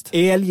sexigast?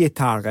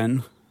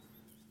 Elgitarren.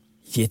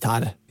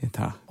 Gitarr.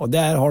 Gitarr. Och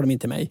där har de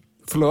inte mig.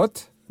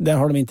 Förlåt? Där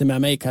har de inte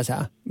med mig, kan jag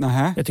säga.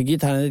 Nähä. Jag tycker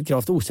gitarren är ett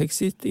gravt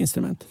osexigt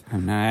instrument.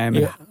 Nej,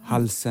 men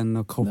halsen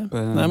och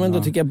kroppen. Nej, men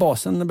då tycker jag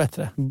basen är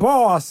bättre.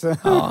 Basen?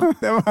 Ja.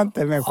 Det var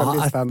inte med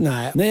på listan.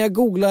 Nej. När jag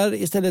googlar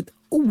istället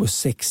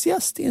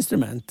osexigast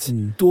instrument,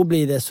 då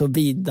blir det så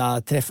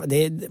vida träffar.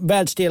 Det är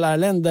världsdelar,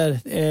 länder,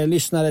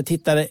 lyssnare,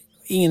 tittare,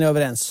 ingen är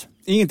överens.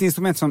 Inget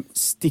instrument som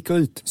sticker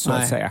ut, så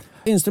att säga.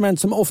 Instrument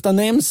som ofta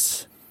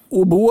nämns,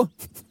 oboe,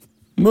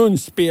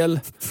 munspel.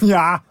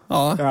 Ja.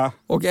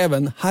 Och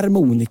även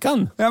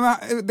harmonikan. Ja, men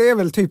det är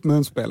väl typ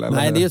munspel, eller?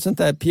 Nej, det är ett sånt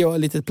där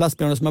litet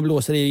plastpiano som man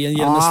blåser i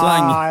genom en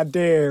slang. Ja,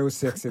 det är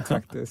osexigt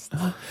faktiskt.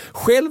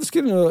 Själv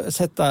skulle jag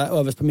sätta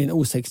överst på min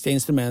osexiga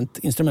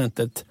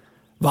instrumentet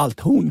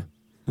valthorn.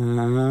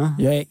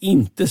 Jag är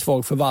inte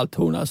svag för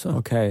valthorn alltså.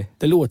 Okay.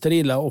 Det låter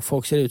illa och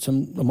folk ser ut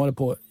som de håller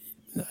på.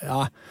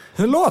 Ja.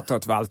 Hur låter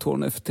ett valthorn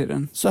nu för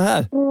tiden? Så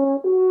här.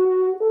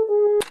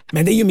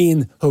 Men det är ju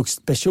min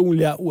högst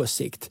personliga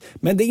åsikt.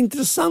 Men det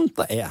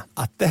intressanta är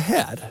att det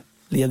här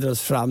leder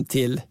oss fram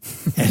till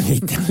en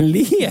liten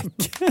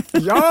lek.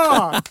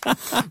 Ja,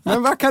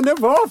 men vad kan det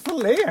vara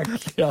för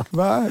lek? Ja.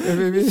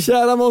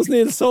 Kära Måns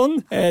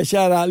Nilsson,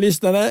 kära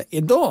lyssnare,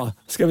 idag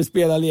ska vi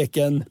spela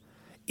leken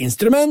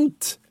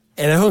instrument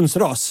eller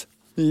hönsras.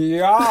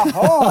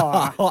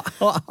 Jaha!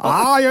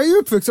 Jag är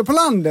uppvuxen på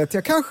landet.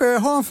 Jag kanske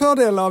har en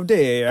fördel av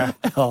det.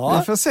 Ja.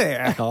 Vi får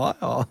se.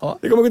 Ja.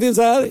 Det kommer gå till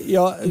så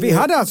här. Vi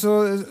hade alltså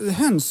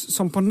höns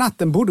som på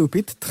natten bodde uppe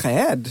i ett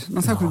träd.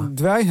 Någon särskild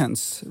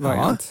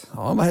dvärghöns-variant.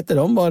 Ja, vad hette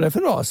de? Vad är det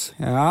för ras?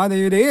 Ja, det är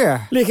ju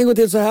det. Leken går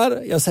till så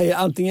här. Jag säger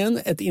antingen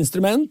ett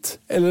instrument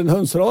eller en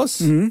hönsras.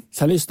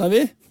 Sen lyssnar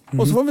vi.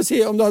 Och så får vi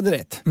se om du hade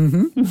rätt.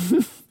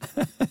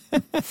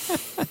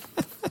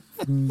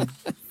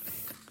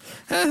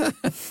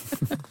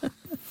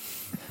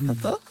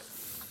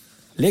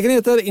 Leken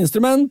heter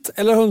instrument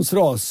eller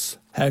hönsras.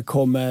 Här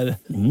kommer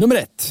nummer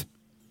 1.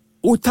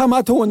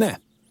 Otamatone.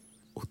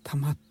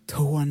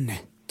 Otamatone.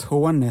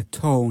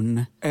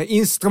 Tone.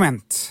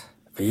 Instrument.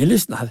 Vi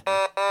lyssnar.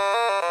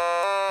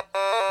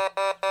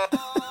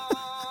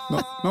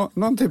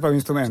 Någon typ av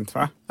instrument,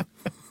 va?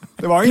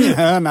 Det var ingen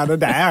höna det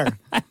där.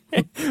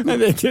 Men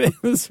det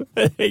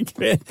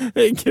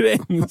är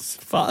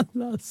gränsfall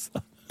alltså.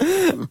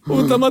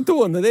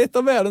 Otamatone, det är ett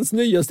av världens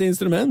nyaste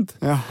instrument.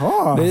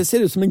 Jaha. Det ser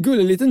ut som en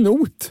gullig liten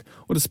not.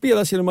 Och det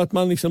spelas genom att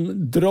man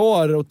liksom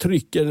drar och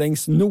trycker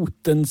längs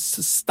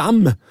notens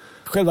stam.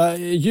 Själva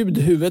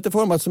ljudhuvudet är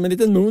format som en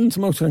liten mun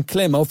som man också kan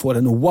klämma och få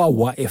en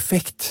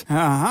wow-effekt.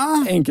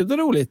 Aha. Enkelt och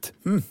roligt.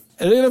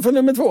 Är det redan för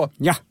nummer 2?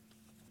 Ja.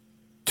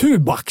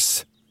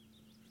 Tubax.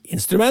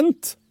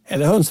 Instrument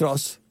eller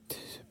hönsras?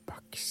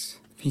 Tubax.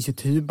 Finns det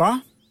tuba?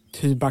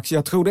 Tubax,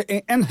 jag tror det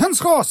är en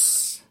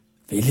hönsras.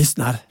 Vi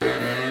lyssnar.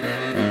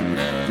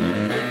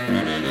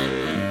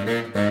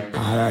 Det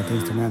här är ett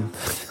instrument.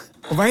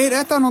 Och vad är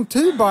detta? Någon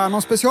tuba?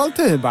 Någon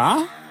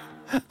specialtuba?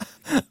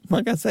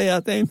 Man kan säga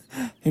att det är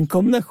en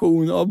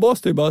kombination av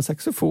bastuba och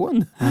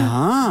saxofon.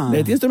 Aha. Det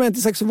är ett instrument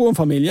i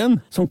saxofonfamiljen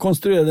som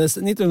konstruerades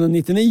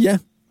 1999.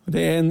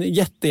 Det är en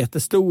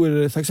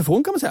jättestor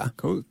saxofon kan man säga.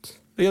 Coolt.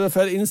 Det gäller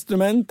för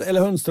instrument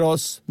eller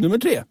hönsras nummer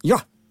 3.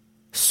 Ja.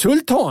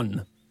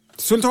 Sultan.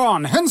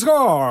 Sultan,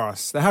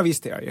 hönsras. Det här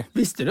visste jag ju.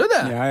 Visste du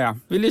det? Ja.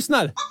 Vi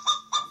lyssnar.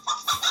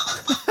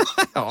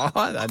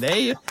 Ja, det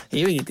är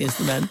ju inget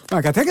instrument.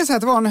 Man kan tänka sig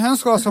att det var en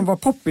hönsras som var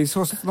poppis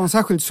hos någon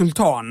särskild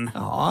sultan.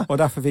 Ja. Och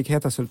därför fick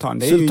heta sultan.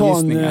 Det är ju gissningar.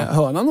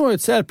 Sultanhörnan har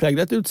ett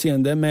särpräglat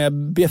utseende med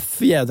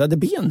befjädrade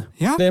ben.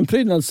 Ja. Det är en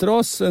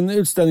prydnadsras, en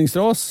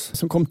utställningsras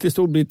som kom till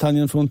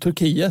Storbritannien från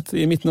Turkiet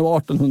i mitten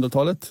av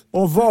 1800-talet.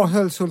 Och vad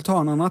höll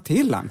sultanerna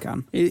till,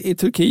 Ankan? I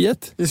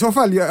Turkiet. I så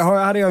fall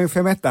hade jag ju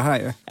för mätta här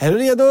ju. Är du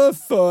redo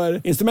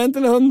för instrument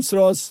eller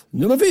hönsras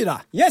nummer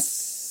 4?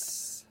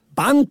 Yes!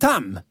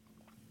 Bantam.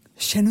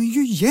 Känner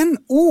ju igen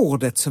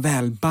ordet så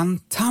väl,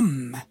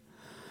 bantam.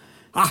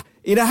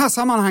 I det här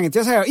sammanhanget,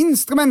 jag säger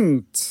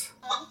instrument.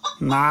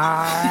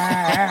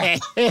 Nej.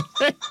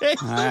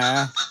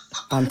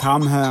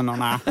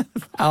 Bantamhönorna.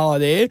 Ja,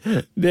 det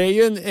är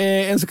ju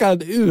en så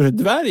kallad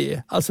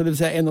urdvärg. Alltså det vill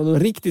säga en av de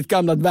riktigt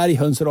gamla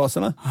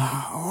dvärghönsraserna.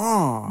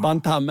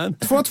 Bantammen.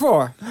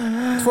 2-2.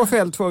 2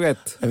 fel, 2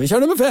 rätt. Vi kör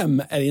nummer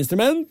 5. Är det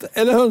instrument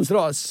eller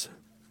hönsras?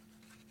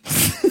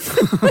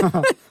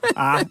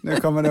 Nu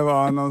kommer det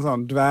vara någon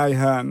sån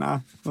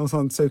dvärghöna. Någon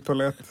sån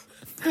superlätt.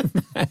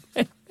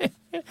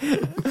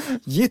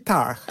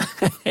 Gitarr.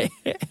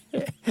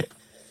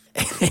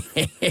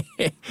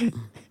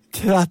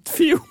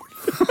 Trattfiol.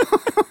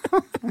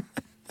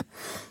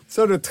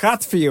 Så du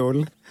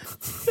trattfiol?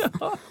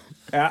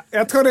 Ja,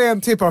 jag tror det är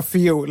en typ av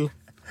fiol.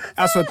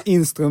 Alltså ett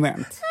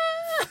instrument.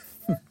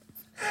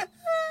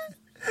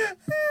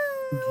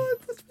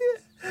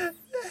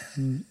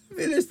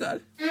 Vi lyssnar.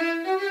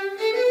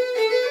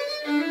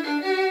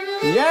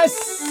 Yes!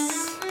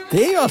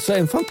 Det är alltså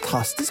en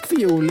fantastisk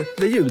fiol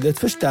där ljudet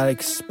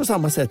förstärks på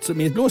samma sätt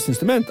som i ett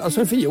blåsinstrument.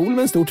 Alltså en fiol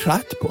med en stor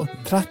tratt på.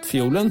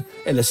 Trattfiolen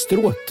eller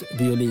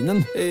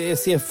stråtviolinen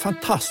ser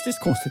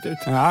fantastiskt konstigt ut.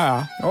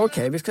 Ja.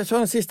 Okej, vi ska köra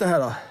den sista här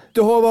då.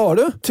 Du har, vad har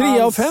du?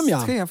 3 av 5,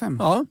 ja. 3 av 5.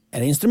 Ja. Är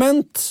det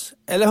instrument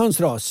eller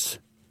hönsras?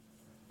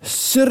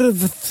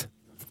 Srvt.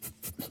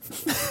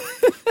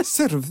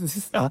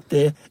 Ja,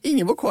 det är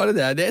ingen vokal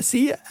där. Det är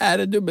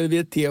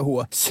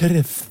C-R-W-T-H.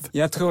 Srvt.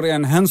 Jag tror det är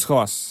en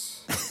hönsras.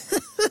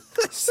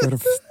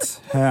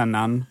 Srvt.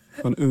 Hönan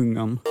från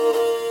Ungern.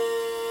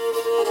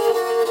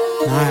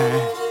 Nej.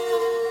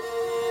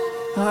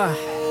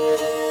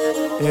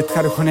 Det är ett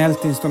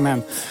traditionellt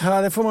instrument.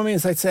 Ja, det får man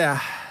minst sagt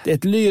säga. Det är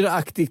ett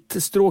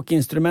lyraktigt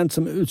stråkinstrument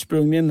som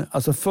ursprungligen,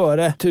 alltså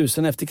före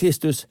 1000 efter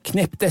Kristus,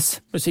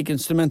 knäpptes.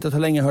 Musikinstrumentet har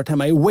länge hört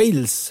hemma i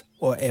Wales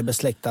och är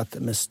besläktat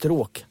med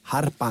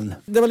stråkharpan.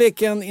 Det var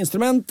leken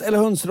instrument eller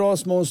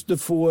hönsras. Måns, du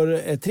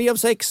får 3 av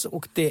 6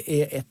 och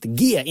det är ett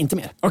G, inte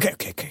mer. Okej.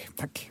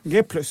 Tack.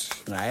 G+.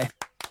 Nej.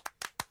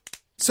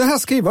 Så här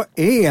skriver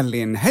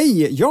Elin.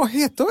 Hej, jag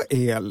heter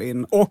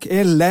Elin och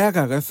är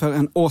lärare för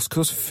en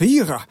årskurs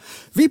 4.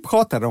 Vi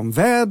pratade om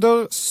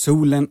väder,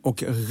 solen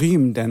och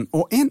rymden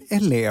och en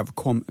elev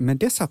kom med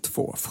dessa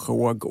 2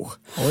 frågor.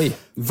 Oj.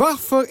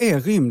 Varför är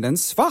rymden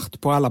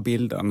svart på alla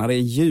bilder när det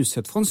är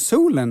ljuset från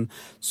solen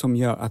som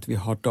gör att vi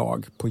har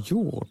dag på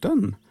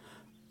jorden?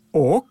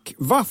 Och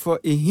varför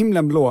är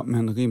himlen blå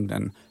men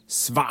rymden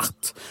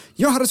svart?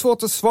 Jag hade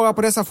svårt att svara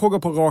på dessa frågor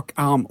på rak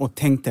arm och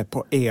tänkte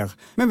på er.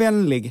 Med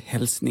vänlig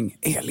hälsning,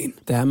 Elin.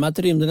 Det här med att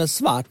rymden är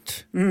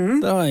svart,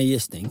 det har jag en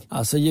gissning.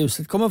 Alltså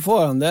ljuset kommer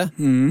farande,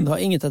 det har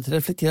inget att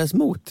reflekteras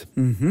mot.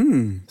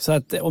 Så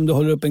att om du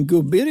håller upp en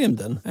gubbe i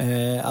rymden,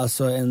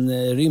 alltså en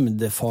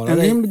rymdfarare.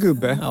 En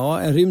rymdgubbe?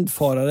 Ja, en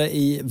rymdfarare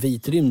i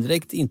vit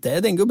rymddräkt, inte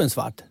är den gubben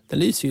svart. Den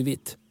lyser ju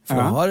vitt. För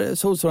då har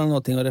solstrålarna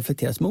någonting att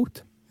reflekteras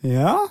mot.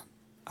 Ja,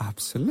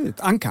 absolut.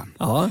 Ankan.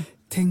 Ja.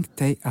 Tänk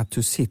dig att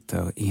du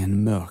sitter i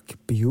en mörk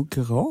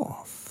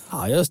biograf.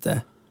 Ja, just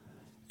det.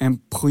 En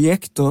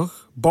projektor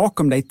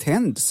bakom dig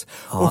tänds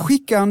och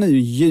skickar nu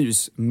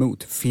ljus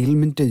mot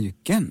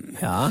filmduken.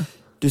 Ja.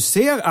 Du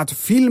ser att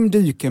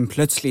filmduken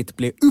plötsligt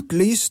blir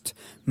upplyst,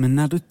 men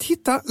när du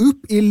tittar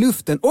upp i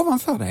luften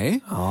ovanför dig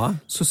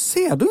så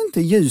ser du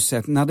inte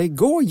ljuset när det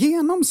går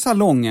genom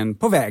salongen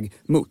på väg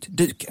mot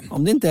duken.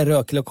 Om det inte är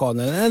rök i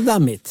lokalen eller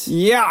dammigt.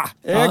 Ja,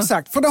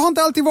 exakt. För det har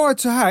inte alltid varit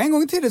så här. En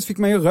gång i tiden fick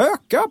man ju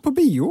röka på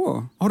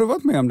bio. Har du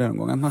varit med om det någon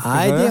gång?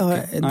 Nej,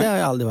 det har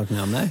jag aldrig varit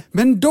med om. Nej.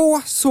 Men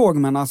då såg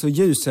man alltså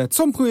ljuset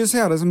som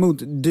projicerades mot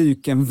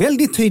duken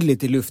väldigt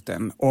tydligt i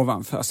luften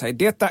ovanför sig.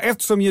 Detta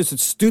eftersom ljuset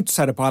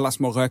studsade på alla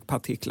små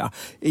rökpartiklar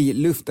i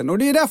luften. Och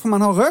det är därför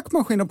man har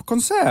rökmaskiner på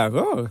konserter.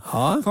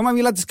 För man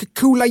vill att det ska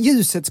coola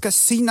ljuset ska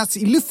synas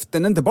i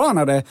luften, inte bara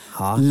när det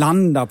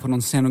landar på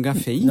någon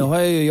scenografi. Nu har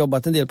jag ju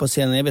jobbat en del på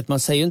scenen. Jag vet, man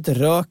säger ju inte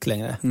rök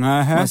längre.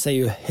 Man säger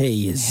ju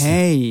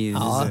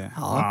haze.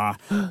 Ja.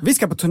 Vi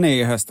ska på turné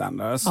i höst,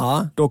 Anders.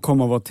 Då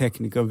kommer vår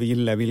tekniker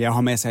Ville vilja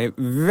ha med sig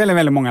väldigt,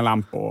 väldigt många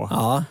lampor.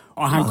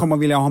 Och han kommer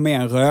vilja ha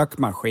med en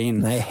rökmaskin.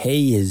 Nej,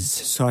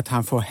 haze. Så att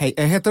han får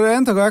heter det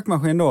inte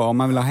rökmaskin då om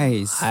man vill ha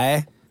haze?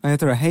 Nej. Vad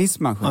heter det?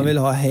 Haze-maskin? Man vill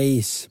ha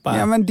haze. Bara.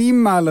 Ja, men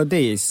dimma eller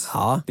dis.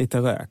 Lite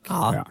rök.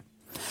 Ja.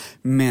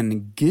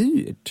 Men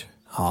Gud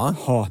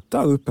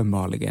hatar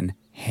uppenbarligen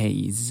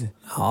haze.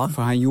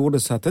 För han gjorde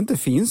så att det inte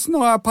finns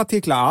några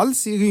partiklar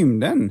alls i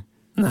rymden.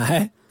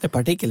 Nej, det är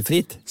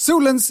partikelfritt.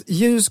 Solens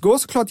ljus går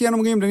såklart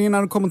genom rymden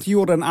innan det kommer till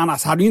jorden.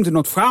 Annars hade ju inte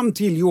nått fram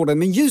till jorden.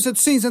 Men ljuset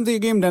syns inte i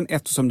rymden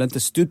eftersom det inte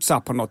studsar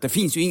på något. Det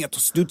finns ju inget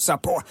att studsa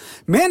på.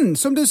 Men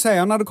som du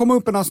säger, när det kommer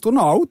upp en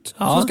astronaut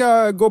som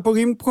ska gå på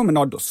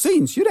rymdpromenad, då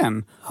syns ju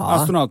den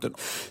astronauten.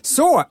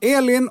 Så,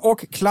 Elin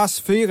och klass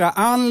 4.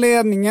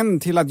 Anledningen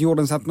till att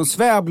jordens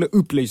atmosfär blir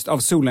upplyst av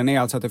solen är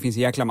alltså att det finns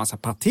en jäkla massa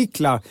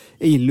partiklar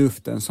i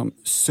luften som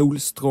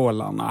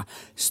solstrålarna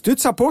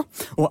studsar på.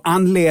 Och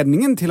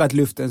anledningen till att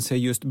luften ser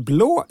just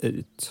blå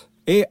ut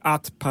är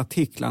att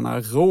partiklarna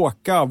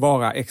råkar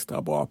vara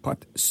extra bra på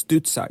att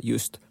studsa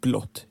just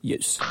blått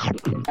ljus.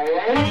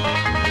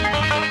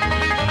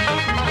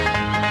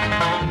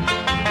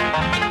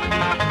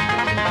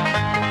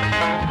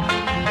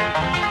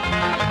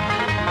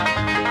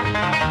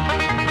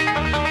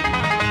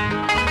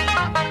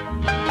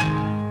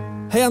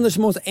 Hej Anders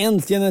och Måns,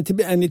 äntligen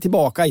är ni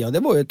tillbaka. Ja, det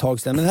var ju ett tag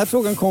sedan. Men den här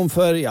frågan kom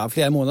för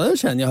flera månader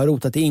sedan. Jag har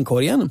rotat i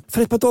inkorgen.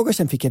 För ett par dagar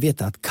sedan fick jag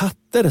veta att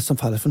katter som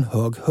faller från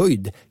hög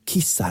höjd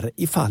kissar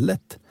i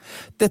fallet.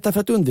 Detta för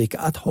att undvika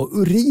att ha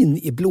urin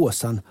i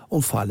blåsan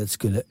om fallet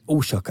skulle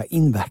orsaka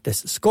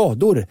invärtes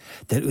skador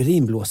där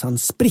urinblåsan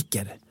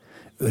spricker.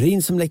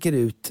 Urin som läcker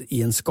ut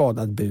i en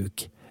skadad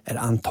buk är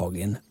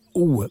antagligen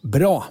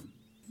obra.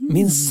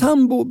 Min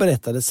sambo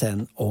berättade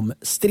sen om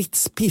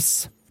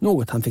stridspiss.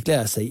 Något han fick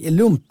lära sig i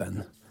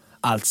lumpen.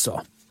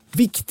 Alltså,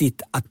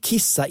 viktigt att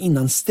kissa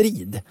innan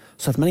strid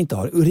så att man inte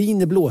har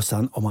urin i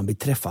blåsan om man blir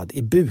träffad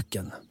i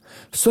buken.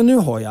 Så nu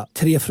har jag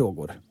 3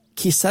 frågor.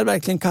 Kissar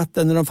verkligen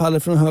katten när de faller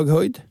från hög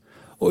höjd?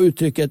 Och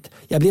uttrycket,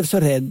 jag blev så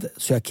rädd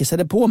så jag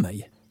kissade på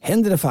mig.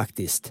 Händer det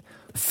faktiskt?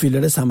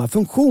 Fyller det samma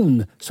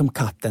funktion som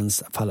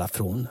kattens falla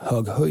från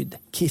hög höjd?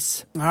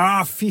 Kiss.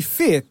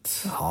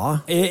 Fiffigt. Ja.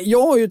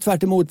 Jag har ju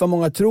tvärt emot vad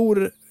många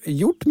tror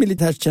gjort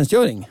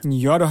militärtjänstgöring.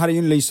 Ja, du hade ju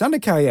en lysande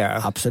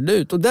karriär.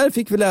 Absolut, och där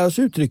fick vi lära oss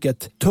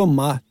uttrycket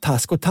tömma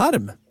task och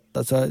tarm.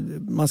 Alltså,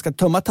 man ska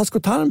tömma task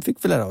och tarm fick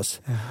vi lära oss.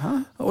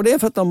 Jaha. Och det är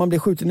för att om man blir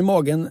skjuten i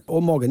magen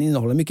och magen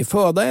innehåller mycket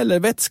föda eller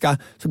vätska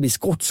så blir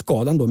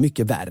skottskadan då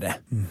mycket värre.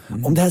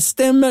 Om det här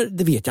stämmer,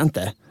 det vet jag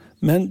inte.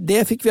 Men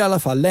det fick vi i alla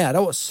fall lära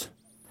oss.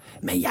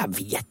 Men jag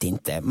vet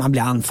inte, man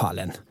blir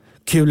anfallen.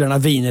 Kulorna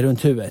viner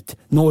runt huvudet.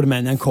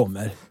 Norrmännen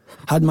kommer.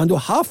 Hade man då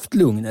haft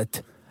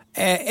lugnet?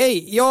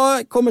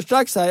 Jag kommer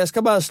strax här, jag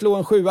ska bara slå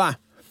en 7.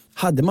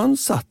 Hade man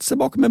satt sig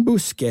bakom en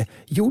buske,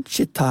 gjort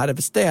sitt tarv,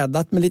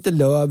 städat med lite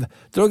löv,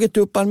 dragit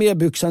upp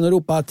armébyxan och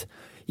ropat,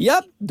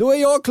 ja, då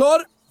är jag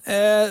klar.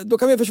 Då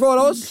kan vi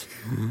försvara oss.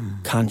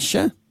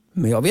 Kanske,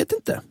 men jag vet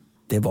inte.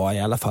 Det var i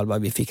alla fall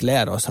vad vi fick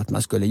lära oss att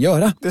man skulle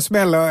göra. Det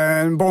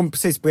smäller en bomb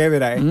precis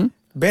bredvid dig.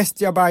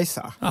 Bäst jag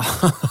bajsar.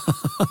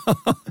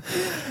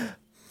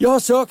 Jag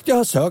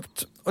har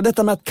sökt. Och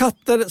detta med att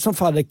katter som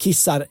faller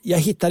kissar, jag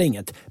hittar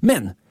inget.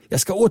 Men jag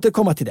ska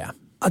återkomma till det.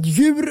 Att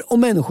djur och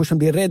människor som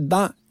blir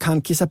rädda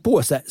kan kissa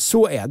på sig,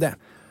 så är det.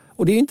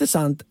 Och det är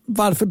intressant,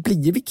 varför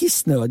blir vi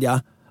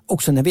kissnödiga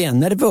också när vi är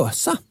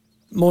nervösa?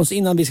 Måns,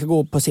 innan vi ska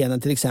gå på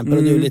scenen till exempel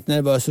och du är lite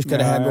nervös, hur ska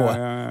det här gå?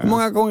 Ja. Hur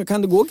många gånger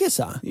kan du gå och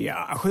kissa?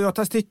 Ja,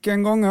 7-8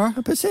 stycken gånger.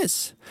 Ja,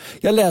 precis.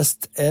 Jag har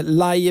läst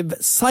Live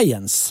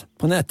Science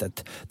på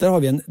nätet. Där har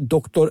vi en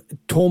Dr.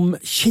 Tom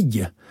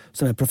Chi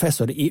som är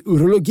professor i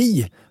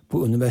urologi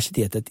på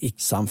universitetet i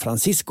San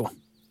Francisco.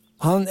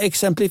 Han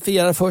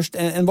exemplifierar först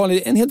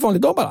en helt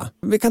vanlig dag bara.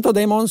 Vi kan ta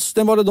dig, Måns,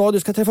 den vanliga dag du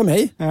ska träffa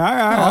mig.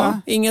 Ja.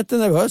 Inget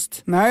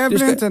nervöst. Nej, jag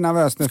blir inte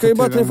nervös nu. Ska ju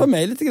bara träffa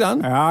mig lite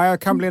grann. Ja,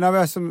 jag kan bli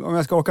nervös om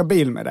jag ska åka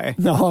bil med dig.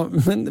 Ja,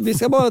 men vi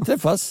ska bara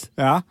träffas.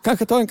 Ja.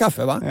 Kanske ta en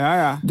kaffe, va?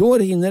 Ja. Då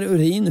rinner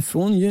urin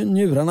från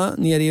njurarna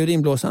ner i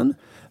urinblåsan.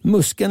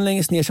 Muskeln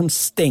längst ner som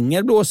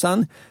stänger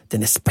blåsan,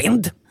 den är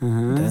spänd.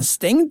 Den är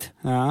stängd.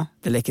 Ja.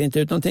 Det läcker inte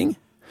ut någonting.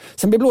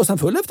 Sen blir blåsan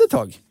full efter ett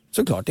tag.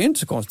 Såklart, det är inte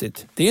så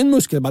konstigt. Det är en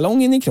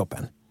muskelballong in i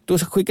kroppen. Då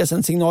skickas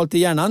en signal till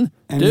hjärnan.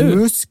 En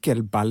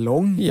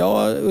muskelballong?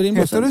 Ja,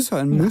 urinblåsan. Heter det så?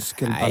 En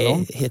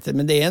muskelballong? Nej,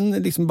 men det är en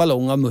liksom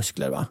ballong av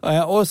muskler,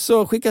 va? Och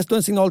så skickas då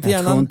en signal till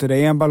hjärnan. Jag tror inte det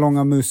är en ballong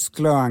av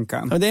muskler,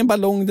 Ankan. Ja, det är en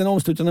ballong, den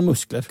omsluten av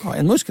muskler. Ja,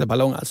 en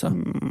muskelballong alltså.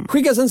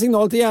 Skickas en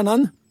signal till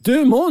hjärnan.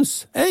 Du,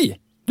 Måns, hej,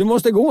 du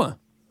måste gå.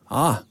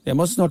 Jag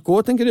måste snart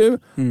gå, tänker du.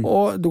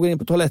 Och då går in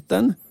på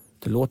toaletten.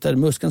 Du låter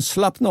muskeln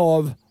slappna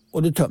av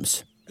och du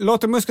töms.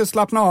 Låter muskeln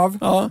slappna av.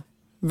 Ja.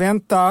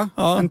 Vänta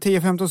en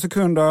 10-15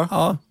 sekunder.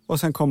 Ja. Och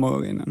sen kommer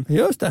urinen.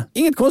 Just det.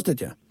 Inget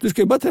konstigt ju. Du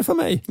ska ju bara träffa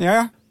mig.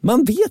 Ja.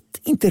 Man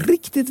vet inte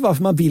riktigt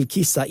varför man vill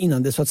kissa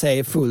innan det så att säga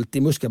är fullt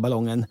i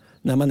muskelballongen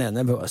när man är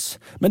nervös.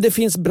 Men det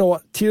finns bra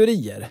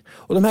teorier.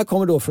 Och de här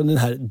kommer då från den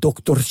här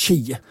Dr.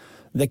 Chi.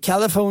 The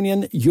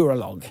Californian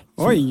Urolog.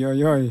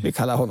 Oj. Vi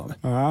kallar honom.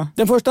 Ja.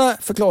 Den första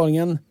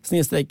förklaringen,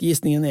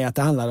 gissningen, är att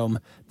det handlar om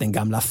den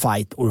gamla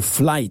fight or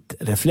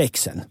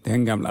flight-reflexen.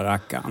 Den gamla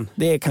rackaren.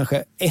 Det är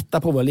kanske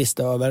etta på vår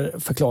lista över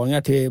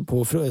förklaringar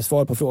på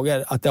svar på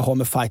frågor. Att det har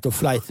med fight or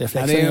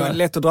flight-reflexen. Ja, det är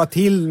lätt att dra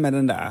till med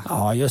den där.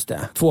 Ja, just det.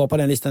 2 på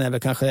den listan är väl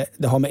kanske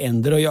det har med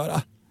änder att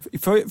göra.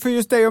 För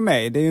just dig och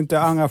mig, det är ju inte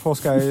andra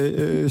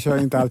forskare kör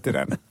inte alltid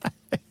den.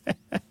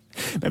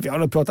 Men vi har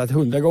nog pratat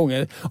 100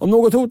 gånger. Om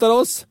något hotar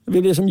oss,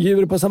 vi blir som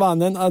djur på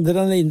savannen,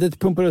 adrenalinet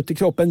pumpar ut i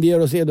kroppen, vi gör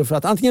oss redo för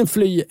att antingen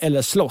fly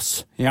eller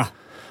slåss. Ja.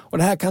 Och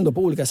det här kan då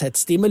på olika sätt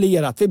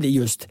stimulera att vi blir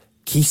just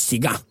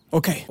kissiga.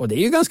 Okej. Och det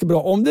är ju ganska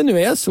bra om det nu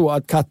är så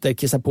att katter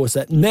kissar på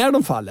sig när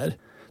de faller.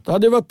 Då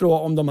hade det varit bra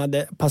om de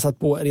hade passat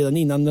på redan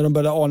innan när de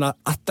började ana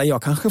att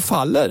jag kanske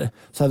faller.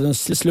 Så hade de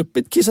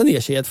sluppit kissa ner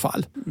sig i ett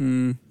fall.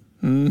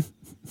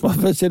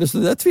 Varför ser det så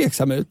där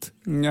tveksam ut?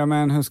 Ja,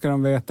 men hur ska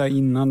de veta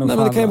innan de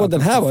faller? Men det kan ju vara,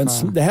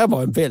 det här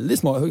var en väldigt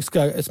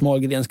smal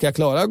gren. Ska jag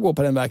klara att gå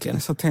på den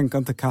verkligen? Så tänker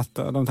inte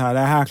katter. Det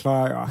här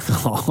klarar jag.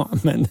 Ja,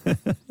 men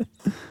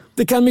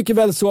det kan mycket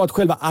väl så att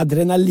själva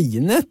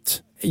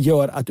adrenalinet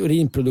gör att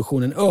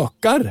urinproduktionen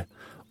ökar.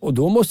 Och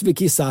då måste vi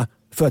kissa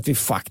för att vi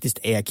faktiskt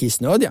är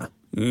kissnödiga.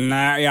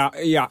 Nej,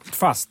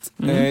 fast.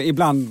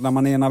 Ibland när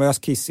man är nervös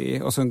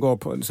kissig och sen går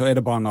på, så är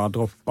det bara några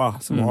droppar,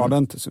 så var det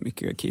inte så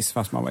mycket kiss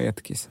fast man var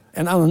jättekiss.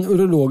 En annan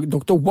urolog,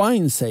 Dr.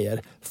 Wine,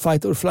 säger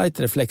fight or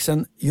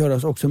flight-reflexen gör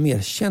oss också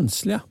mer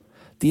känsliga.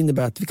 Det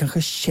innebär att vi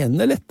kanske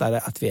känner lättare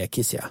att vi är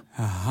kissiga.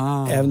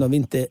 Aha. Även om vi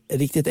inte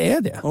riktigt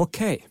är det.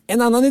 Okej.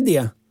 En annan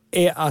idé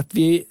är att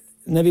vi,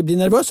 när vi blir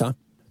nervösa,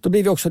 då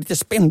blir vi också lite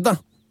spända.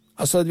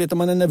 Alltså, om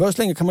man är nervös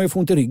länge kan man ju få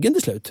ont i ryggen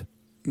till slut.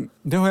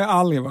 Det har jag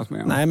aldrig varit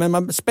med om. Nej, men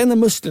man spänner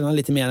musklerna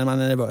lite mer när man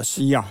är nervös.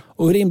 Ja.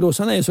 Och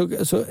urinblåsan är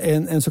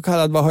ju en så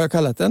kallad, vad har jag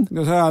kallat den?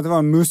 Jag sa att det var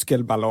en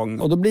muskelballong.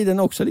 Och då blir den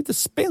också lite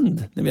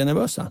spänd när vi är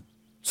nervösa.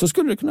 Så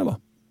skulle det kunna vara.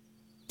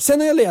 Sen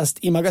har jag läst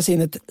i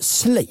magasinet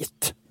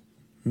Slate.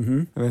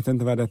 Jag vet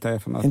inte vad detta är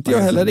för något. Inte jag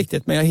heller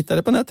riktigt, men jag hittade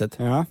det på nätet.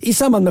 Ja. I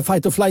samband med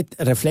fight or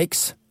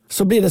flight-reflex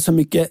så blir det så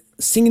mycket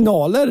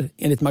signaler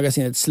enligt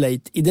magasinet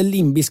Slate i det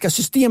limbiska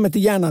systemet i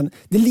hjärnan.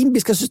 Det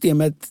limbiska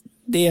systemet,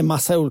 det är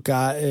massa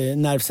olika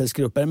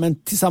nervcellsgrupper, men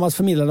tillsammans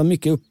förmedlar de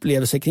mycket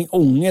upplevelser kring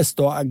ångest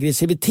och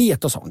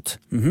aggressivitet och sånt.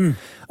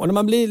 Och när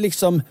man blir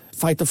liksom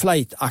fight or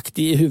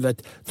flight-aktig i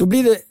huvudet, då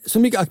blir det så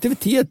mycket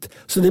aktivitet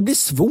så det blir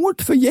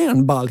svårt för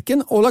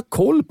hjärnbalken att hålla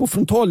koll på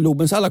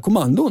frontallobens alla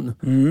kommandon.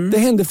 Det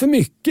händer för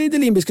mycket i det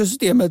limbiska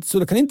systemet så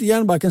då kan inte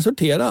hjärnbalken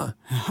sortera.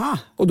 Aha.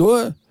 Och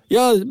då,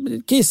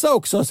 kissa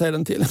också, säger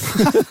den till.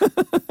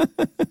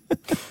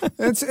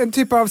 En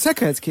typ av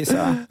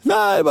säkerhetskissa?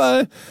 Nej,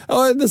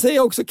 den säger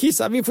också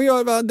kissa. Vi får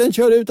göra, den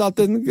kör ut allt.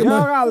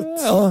 Gör allt.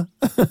 Ja.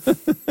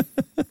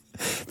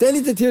 Det är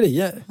lite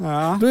teorier.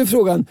 Ja. Då är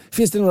frågan,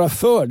 finns det några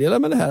fördelar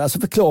med det här? Alltså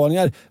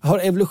förklaringar, har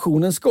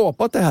evolutionen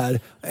skapat det här?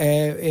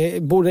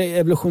 Borde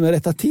evolutionen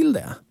rätta till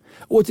det?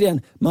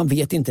 Återigen, man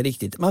vet inte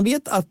riktigt. Man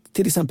vet att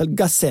till exempel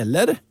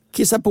gaseller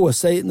kissar på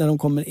sig när de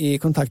kommer i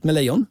kontakt med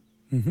lejon.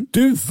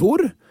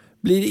 Duvor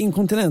blir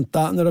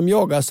inkontinenta när de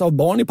jagas av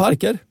barn i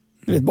parker.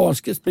 Du vet,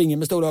 barn springer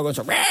med stora ögon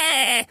så.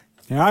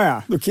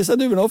 Ja. Då kissar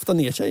duvorna ofta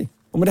ner sig.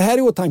 Och med det här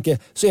i åtanke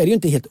så är det ju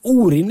inte helt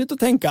orimligt att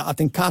tänka att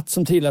en katt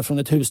som trillar från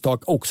ett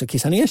hustak också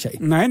kissar ner sig.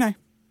 Nej.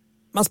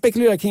 Man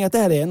spekulerar kring att det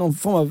här är någon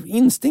form av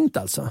instinkt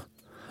alltså.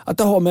 Att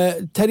det har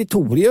med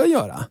territorier att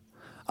göra.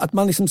 Att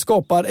man liksom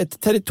skapar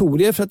ett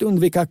territorium för att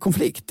undvika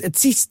konflikt. Ett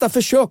sista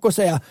försök att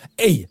säga,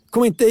 ej,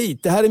 kom inte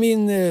hit, det här är,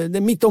 det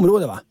är mitt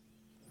område va?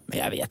 Men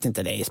jag vet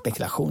inte, det är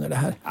spekulationer det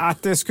här.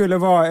 Att det skulle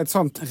vara ett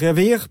sånt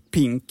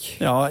revirpink.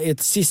 Ja,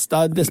 ett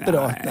sista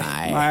desperat.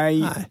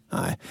 Nej.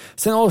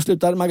 Sen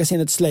avslutar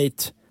magasinet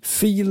Slate,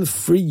 feel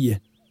free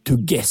to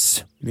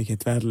guess.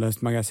 Vilket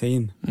värdelöst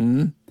magasin.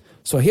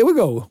 Så here we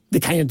go. Det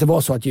kan ju inte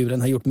vara så att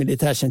djuren har gjort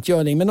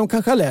militärtjänstgöring, men de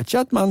kanske har lärt sig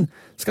att man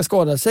ska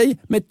skada sig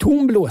med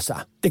tom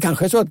blåsa. Det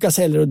kanske är så att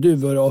gaseller och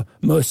duvor och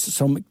möss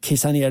som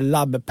kissar ner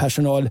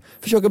labbpersonal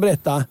försöker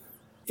berätta,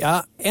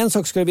 ja, en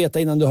sak ska du veta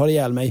innan du har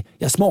ihjäl mig,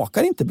 jag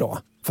smakar inte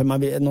bra. För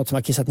något som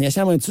har kissat ner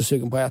känner man inte så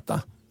sugen på att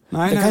äta.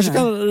 Det kanske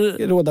kan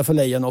råda för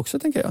lejon också,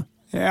 tänker jag.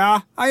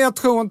 Ja, jag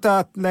tror inte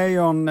att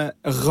lejon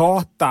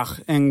ratar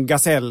en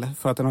gasell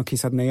för att den har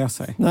kissat ner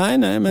sig. Nej,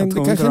 men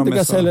det kanske inte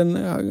gasellen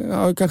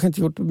har kanske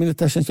inte gjort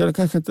militärtjänstgöring,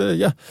 kanske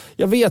inte.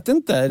 Jag vet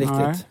inte riktigt.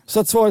 Nej. Så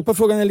att svaret på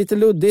frågan är lite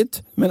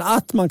luddigt, men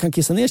att man kan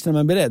kissa ner sig när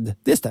man är beredd,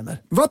 det stämmer.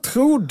 Vad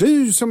tror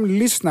du som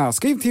lyssnar?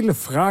 Skriv till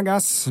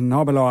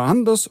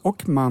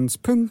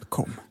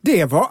fraga@andersochmans.com.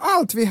 Det var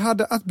allt vi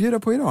hade att bjuda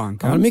på idag,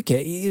 Anka. Ja,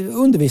 mycket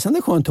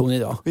undervisande skön ton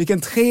idag.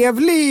 Vilken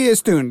trevlig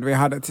stund vi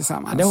hade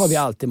tillsammans. Ja, det har vi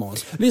alltid,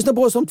 Måns. Lyssna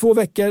på oss om 2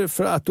 veckor,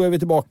 för att då är vi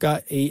tillbaka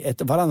i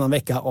ett varannan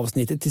vecka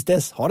avsnitt. Tills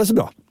dess, ha det så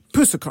bra.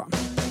 Puss och kram.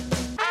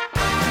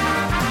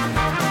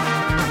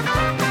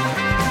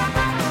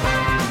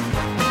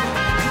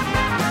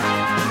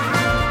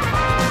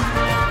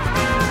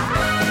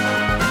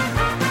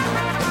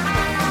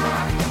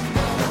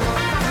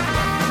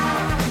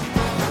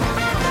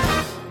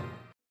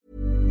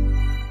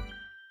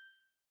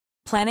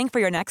 Planning for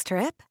your next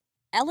trip?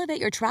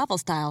 Elevate your travel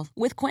style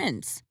with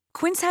Quince.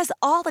 Quince has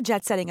all the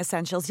jet-setting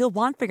essentials you'll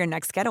want for your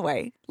next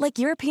getaway, like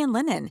European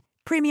linen,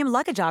 premium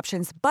luggage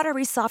options,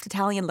 buttery soft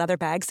Italian leather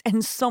bags,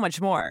 and so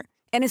much more.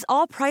 And is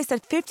all priced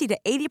at 50 to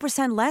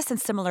 80% less than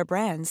similar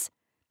brands.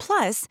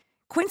 Plus,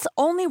 Quince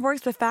only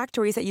works with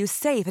factories that use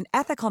safe and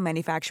ethical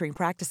manufacturing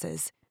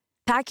practices.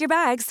 Pack your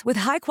bags with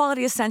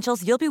high-quality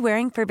essentials you'll be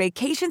wearing for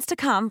vacations to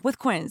come with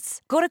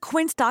Quince. Go to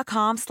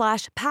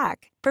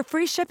quince.com/pack for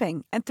free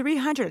shipping and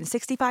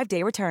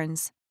 365-day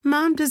returns.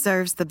 Mom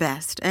deserves the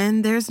best,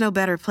 and there's no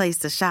better place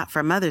to shop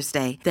for Mother's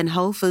Day than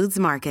Whole Foods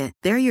Market.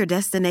 They're your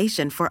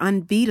destination for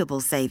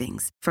unbeatable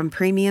savings, from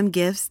premium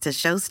gifts to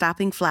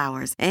show-stopping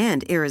flowers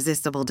and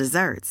irresistible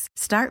desserts.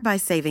 Start by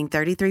saving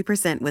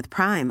 33% with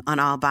Prime on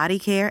all body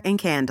care and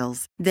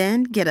candles.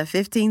 Then get a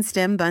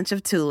 15-stem bunch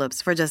of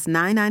tulips for just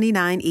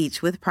 $9.99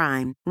 each with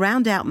Prime.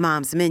 Round out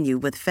Mom's menu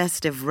with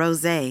festive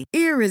rosé,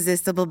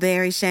 irresistible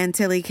berry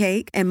chantilly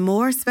cake, and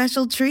more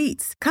special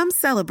treats. Come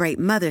celebrate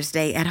Mother's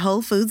Day at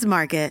Whole Foods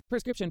Market.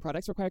 Prescription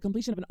products require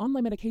completion of an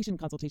online medication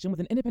consultation with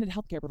an independent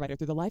healthcare provider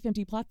through the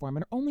LifeMD platform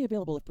and are only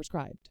available if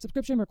prescribed.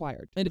 Subscription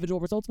required. Individual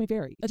results may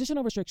vary.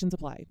 Additional restrictions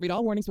apply. Read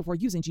all warnings before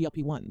using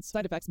GLP-1s.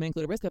 Side effects may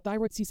include a risk of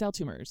thyroid C-cell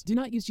tumors. Do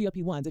not use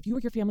GLP-1s if you or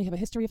your family have a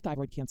history of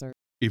thyroid cancer.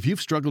 If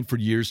you've struggled for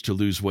years to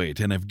lose weight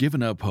and have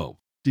given up hope,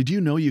 did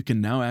you know you can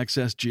now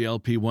access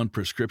GLP-1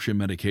 prescription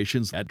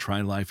medications at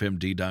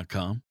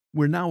TryLifeMD.com?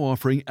 We're now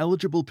offering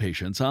eligible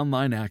patients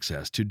online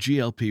access to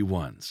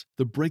GLP-1s,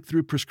 the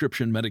breakthrough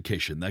prescription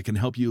medication that can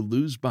help you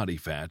lose body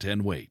fat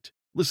and weight.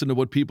 Listen to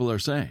what people are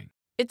saying.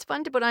 It's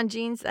fun to put on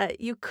jeans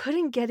that you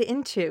couldn't get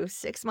into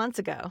 6 months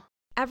ago.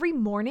 Every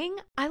morning,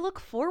 I look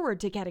forward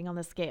to getting on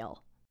the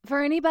scale.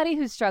 For anybody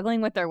who's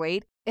struggling with their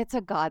weight, it's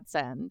a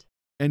godsend.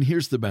 And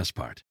here's the best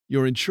part.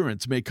 Your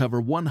insurance may cover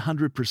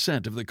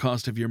 100% of the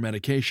cost of your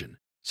medication.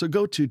 So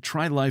go to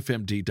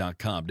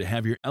TryLifeMD.com to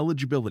have your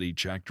eligibility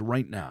checked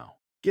right now.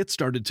 Get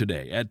started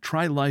today at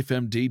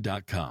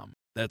TryLifeMD.com.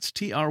 That's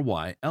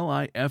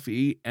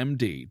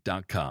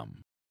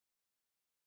TryLifeMD.com.